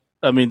 Well,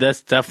 I mean,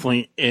 that's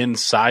definitely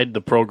inside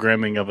the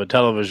programming of a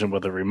television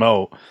with a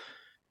remote.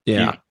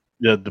 Yeah.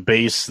 The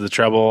bass, the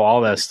treble,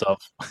 all that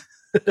stuff.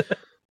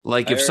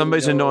 Like if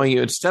somebody's annoying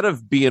you, instead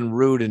of being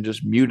rude and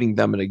just muting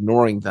them and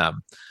ignoring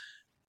them,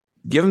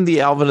 give them the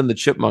Alvin and the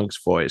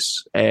Chipmunks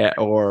voice,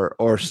 or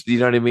you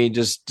know what I mean?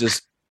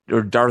 Just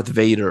or Darth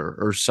Vader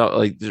or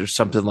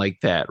something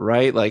like that,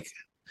 right? Like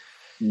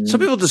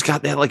some people just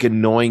got that like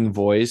annoying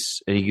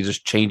voice, and you can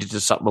just change it to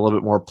something a little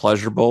bit more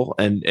pleasurable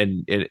and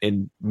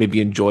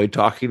maybe enjoy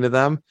talking to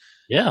them.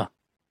 Yeah,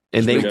 Just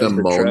and they make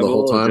them moan the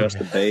whole time. Just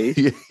the bass.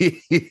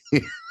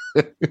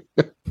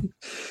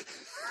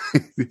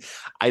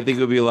 I think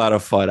it would be a lot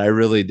of fun. I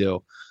really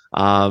do.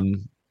 Yeah,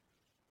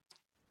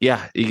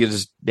 you can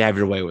just have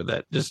your way with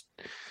it. Just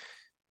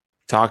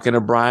talking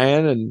to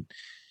Brian, and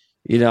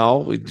we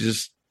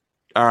just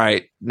all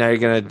right. Now you're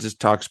gonna just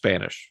talk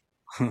Spanish.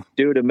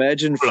 Dude,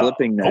 imagine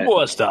flipping that.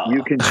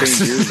 You can change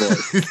your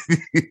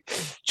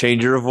voice.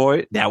 Change your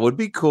voice. That would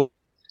be cool.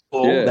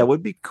 Yeah. That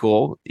would be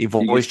cool.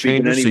 Voice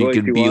changer, so you voice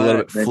can you be a little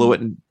want, bit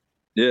fluent.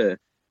 Yeah.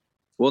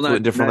 Well,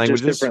 not different not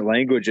languages? just different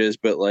languages,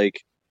 but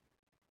like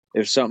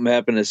if something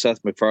happened to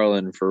Seth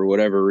MacFarlane for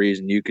whatever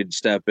reason, you could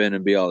step in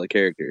and be all the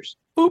characters.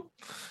 Boop.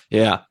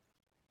 Yeah.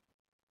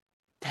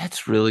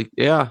 That's really,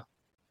 yeah.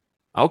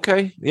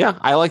 Okay. Yeah.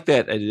 I like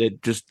that.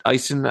 It just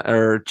icing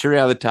or cherry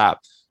on the top.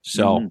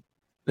 So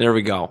there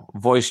we go.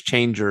 Voice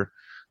changer.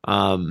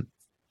 For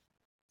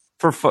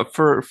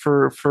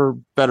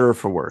better or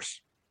for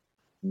worse.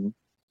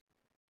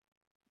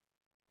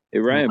 Hey,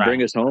 Ryan,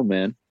 bring us home,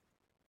 man.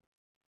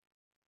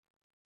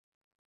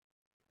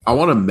 I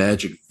want a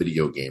Magic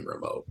video game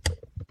remote,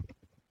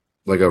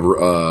 like a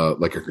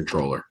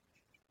controller.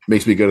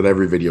 Makes me good at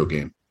every video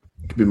game.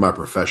 It could be my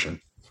profession.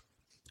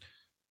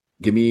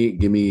 Give me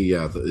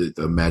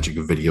the Magic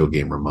video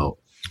game remote.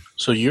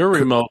 So your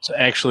remote's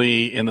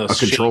actually in the A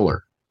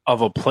controller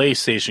of a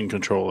PlayStation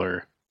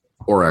controller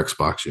or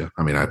Xbox. Yeah,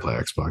 I mean I play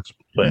Xbox.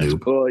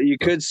 Noob. Well, you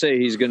could say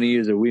he's going to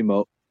use a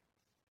Wiimote.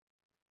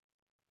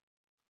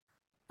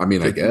 I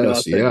mean, I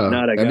guess, yeah.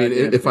 I mean,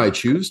 if I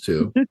choose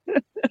to.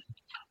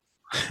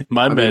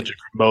 My Magic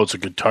remote's a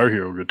Guitar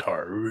Hero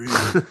guitar.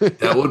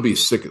 That would be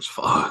sick as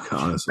fuck,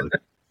 honestly.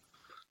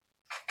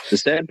 The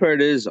sad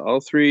part is all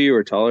three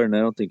were taller, and I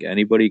don't think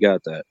anybody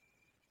got that.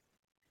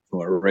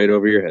 Or right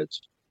over your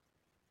heads.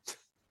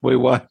 Wait,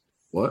 what?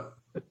 What?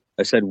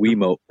 I said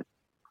Wiimote.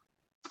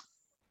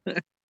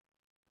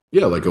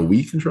 Yeah, like a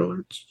Wii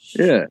controller?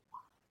 Yeah.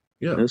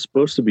 Yeah. It's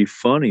supposed to be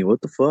funny.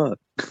 What the fuck?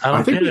 I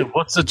don't get it.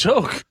 What's the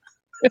joke?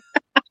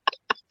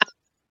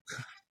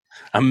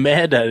 I'm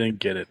mad I didn't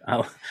get it.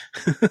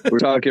 We're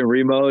talking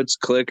remotes,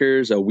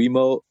 clickers, a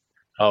Wiimote.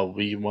 Oh,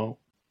 Wiimote.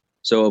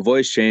 So a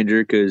voice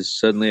changer, because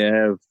suddenly I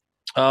have...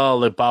 Oh,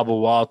 like Barbara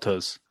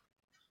Walters.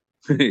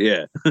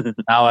 Yeah.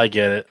 Now I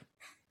get it.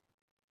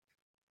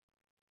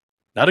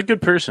 Not a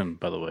good person,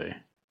 by the way.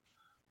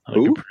 Not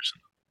a good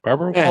person.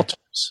 Barbara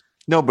Walters.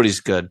 Nobody's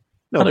good.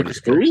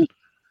 Nobody's good.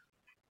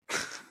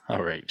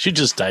 All right. She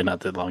just died not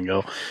that long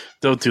ago.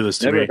 Don't do this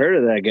to me. Never heard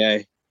of that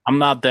guy. I'm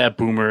not that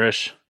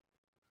boomerish.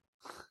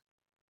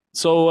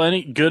 So,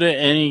 any good at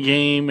any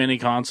game, any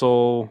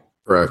console?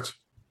 Correct.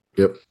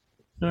 Yep.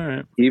 All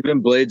right. Even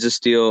Blades of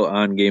Steel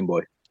on Game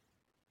Boy.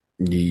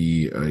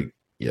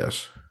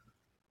 Yes.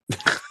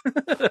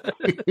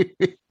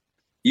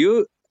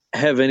 You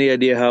have any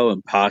idea how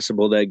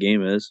impossible that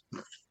game is?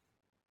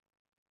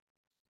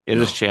 It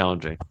is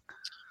challenging.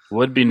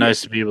 Would be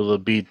nice to be able to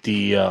beat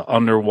the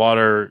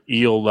underwater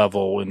eel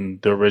level in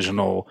the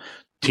original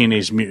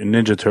Teenage Mutant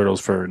Ninja Turtles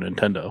for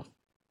Nintendo.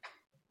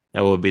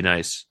 That would be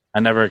nice. I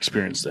never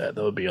experienced that.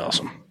 That would be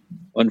awesome.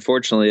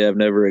 Unfortunately, I've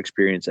never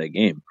experienced that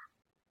game.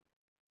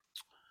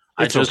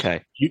 It's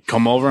okay. You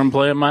come over and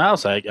play at my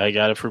house. I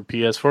got it for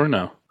PS4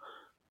 now.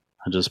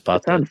 I just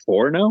bought that. It's on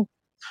 4 now?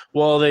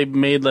 Well, they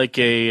made like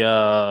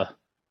a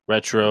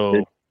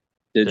retro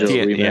digital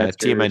remaster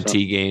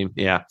TMNT game.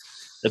 Yeah.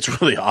 It's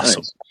really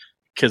awesome. Nice.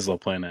 Kids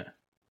love playing it.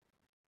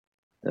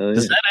 Yeah.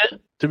 Is that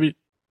it?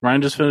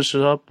 Ryan just finished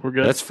it up? We're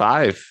good? That's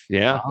 5.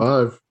 Yeah.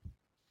 5.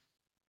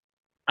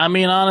 I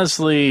mean,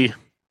 honestly,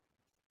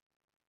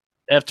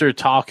 after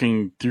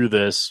talking through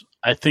this,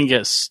 I think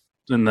it's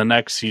in the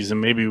next season.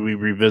 Maybe we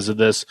revisit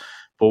this,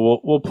 but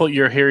we'll put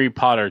your Harry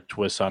Potter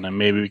twist on it.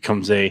 Maybe it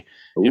becomes if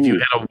you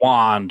had a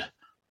wand,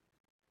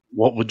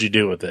 what would you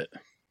do with it?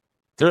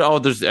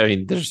 There's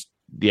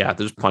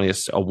plenty of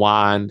a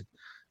wand,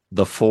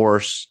 the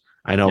Force.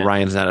 I know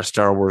Ryan's not a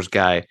Star Wars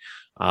guy.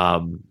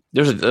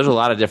 There's a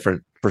lot of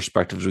different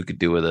perspectives we could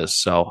do with this.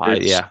 So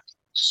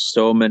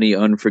so many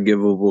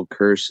unforgivable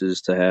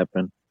curses to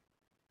happen.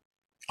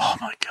 Oh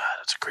my God,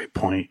 that's a great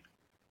point.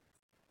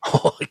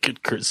 Oh, I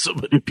could curse so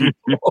many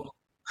people.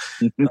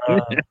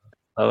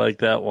 I like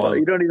that one. Well,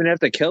 you don't even have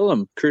to kill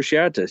them.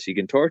 Cruciatus, you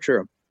can torture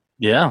them.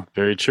 Yeah,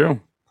 very true.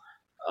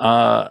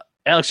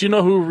 Alex, you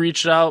know who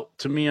reached out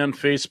to me on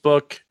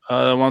Facebook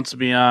that wants to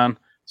be on?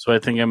 So I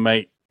think I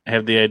might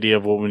have the idea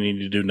of what we need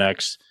to do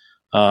next.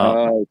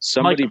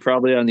 Somebody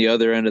probably on the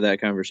other end of that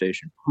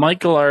conversation.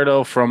 Mike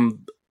Gallardo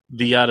from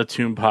the Out of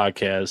Tune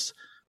podcast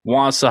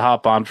wants to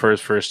hop on for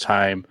his first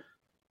time.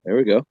 There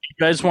we go. You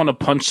guys want to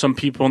punch some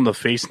people in the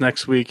face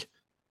next week?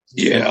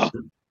 Yeah.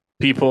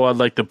 People I'd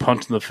like to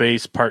punch in the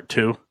face, part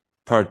 2.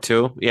 Part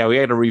 2? Yeah, we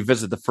had to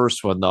revisit the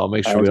first one, though.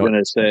 Make sure we don't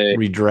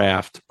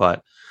redraft.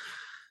 But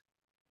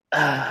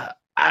I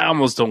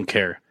almost don't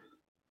care.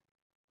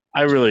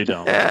 I really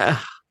don't.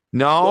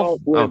 No?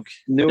 Well,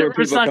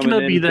 there's not going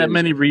to be that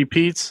many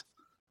repeats.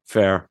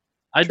 Fair.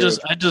 I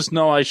just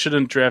know I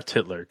shouldn't draft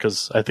Hitler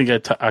because I think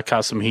I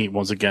caught some heat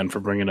once again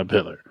for bringing up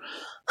Hitler.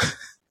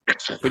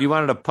 But you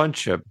wanted to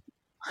punch him.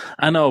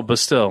 I know, but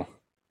still.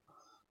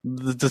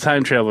 The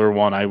time traveler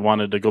one, I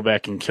wanted to go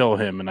back and kill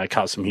him, and I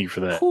caught some heat for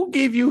that. Who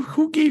gave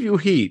you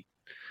heat?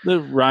 The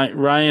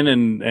Ryan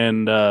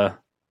and I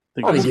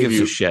didn't give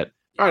you shit.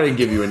 I didn't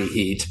give you any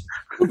heat.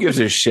 Who gives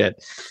a shit?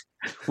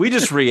 We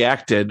just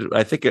reacted.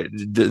 I think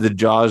the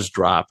jaws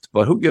dropped,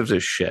 but who gives a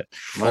shit?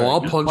 Oh,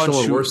 I'll punch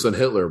someone worse than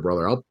Hitler,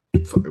 brother.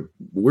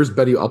 Where's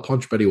Betty? I'll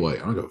punch Betty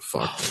White. I don't give a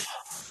fuck.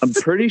 I'm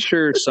pretty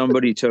sure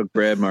somebody took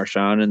Brad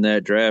Marchand in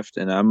that draft,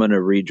 and I'm going to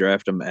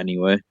redraft him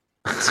anyway.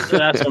 That's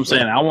what I'm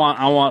saying.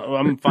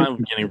 I'm fine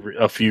with getting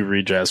a few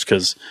redrafts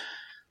because,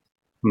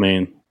 I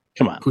mean,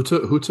 come on. Who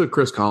took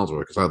Chris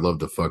Collinsworth? Because I'd love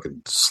to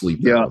fucking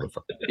sleep.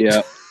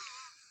 Yeah.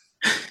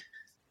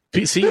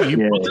 See,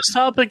 you put this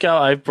topic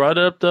out. I brought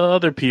it up to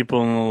other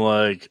people, and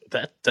like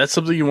that's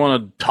something you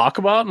want to talk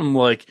about. And I'm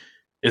like,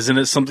 isn't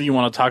it something you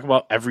want to talk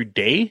about every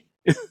day?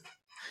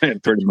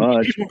 Pretty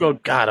much. People go,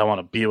 God, I want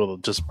to be able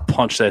to just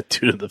punch that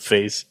dude in the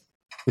face.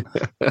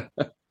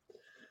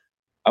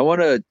 I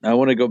want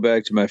to go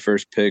back to my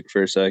first pick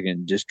for a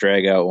second. Just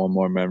drag out one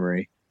more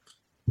memory.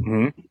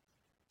 Mm-hmm.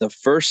 The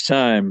first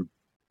time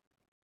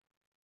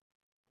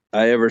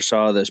I ever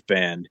saw this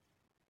band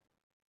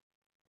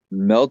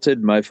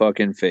melted my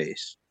fucking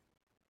face.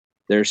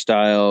 Their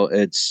style,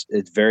 it's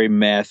very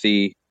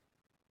mathy,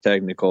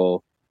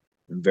 technical,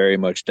 and very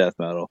much death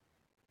metal.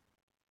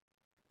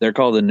 They're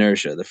called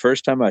Inertia. The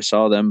first time I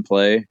saw them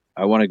play,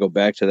 I want to go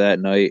back to that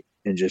night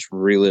and just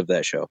relive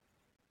that show.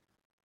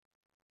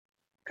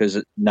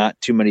 Because not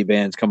too many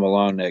bands come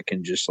along that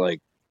can just like,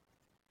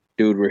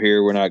 dude, we're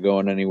here, we're not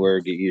going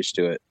anywhere, get used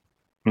to it.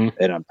 And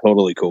I'm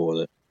totally cool with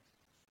it.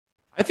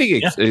 I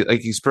think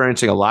like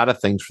experiencing a lot of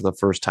things for the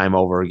first time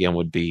over again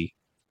would be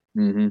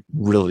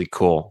really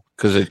cool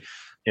because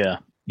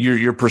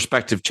your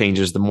perspective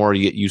changes the more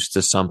you get used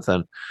to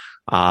something.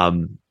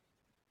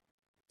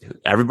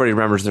 Everybody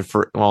remembers their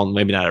first, well,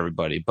 maybe not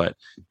everybody, but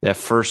that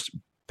first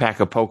pack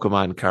of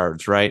Pokemon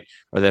cards, right?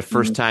 Or that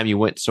first time you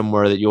went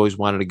somewhere that you always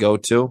wanted to go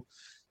to.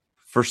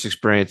 First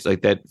experience,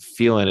 like that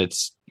feeling,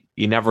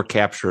 you never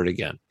capture it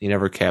again.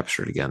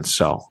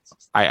 So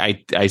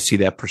I see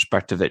that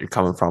perspective that you're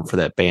coming from for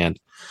that band.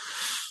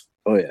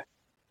 Oh yeah.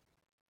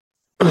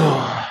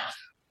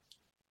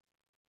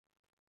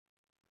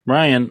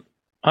 Ryan,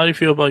 how do you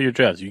feel about your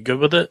draft? You good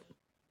with it?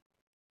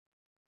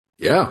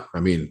 Yeah, I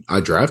mean, I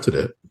drafted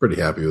it.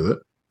 Pretty happy with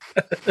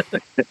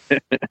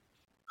it.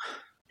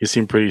 You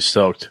seem pretty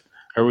stoked.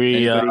 Are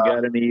we? Anybody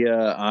got any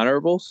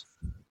honorables?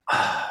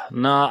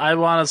 No,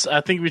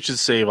 I think we should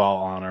save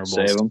all honorables.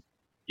 Save them.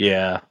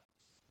 Yeah,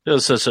 it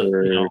was such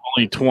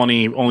only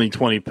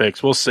 20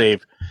 picks. We'll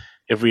save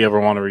if we ever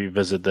want to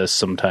revisit this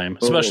sometime,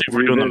 especially if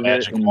we're doing the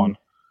Magic one.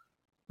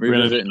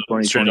 Revisit in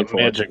 2024.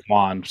 Magic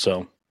wand.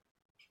 So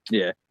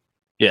yeah.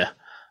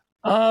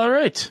 All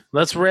right,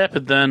 let's wrap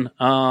it then.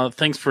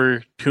 Thanks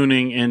for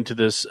tuning into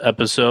this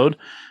episode.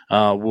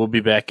 We'll be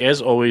back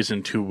as always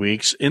in 2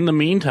 weeks. In the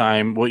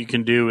meantime, what you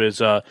can do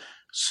is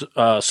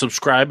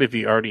subscribe if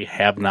you already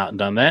have not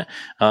done that,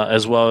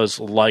 as well as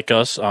like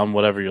us on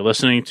whatever you're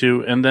listening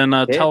to, and then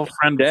tell a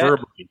friend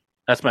verbally.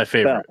 That's my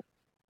favorite.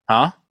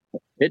 Huh?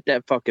 Hit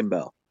that fucking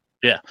bell.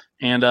 Yeah,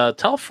 and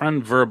tell a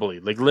friend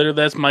verbally. Like literally,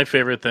 that's my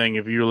favorite thing.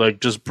 If you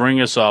like, just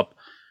bring us up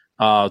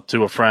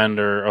to a friend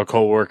or a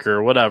coworker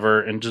or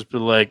whatever, and just be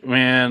like,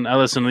 "Man, I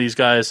listen to these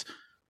guys,"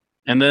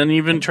 and then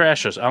even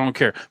trash us. I don't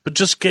care, but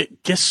just get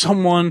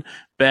someone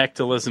back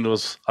to listen to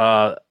us.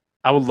 I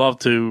would love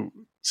to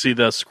see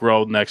this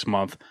grow next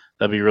month.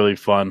 That'd be really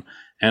fun.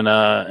 And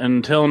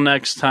until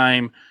next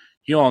time,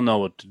 you all know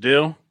what to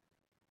do.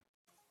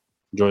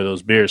 Enjoy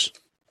those beers.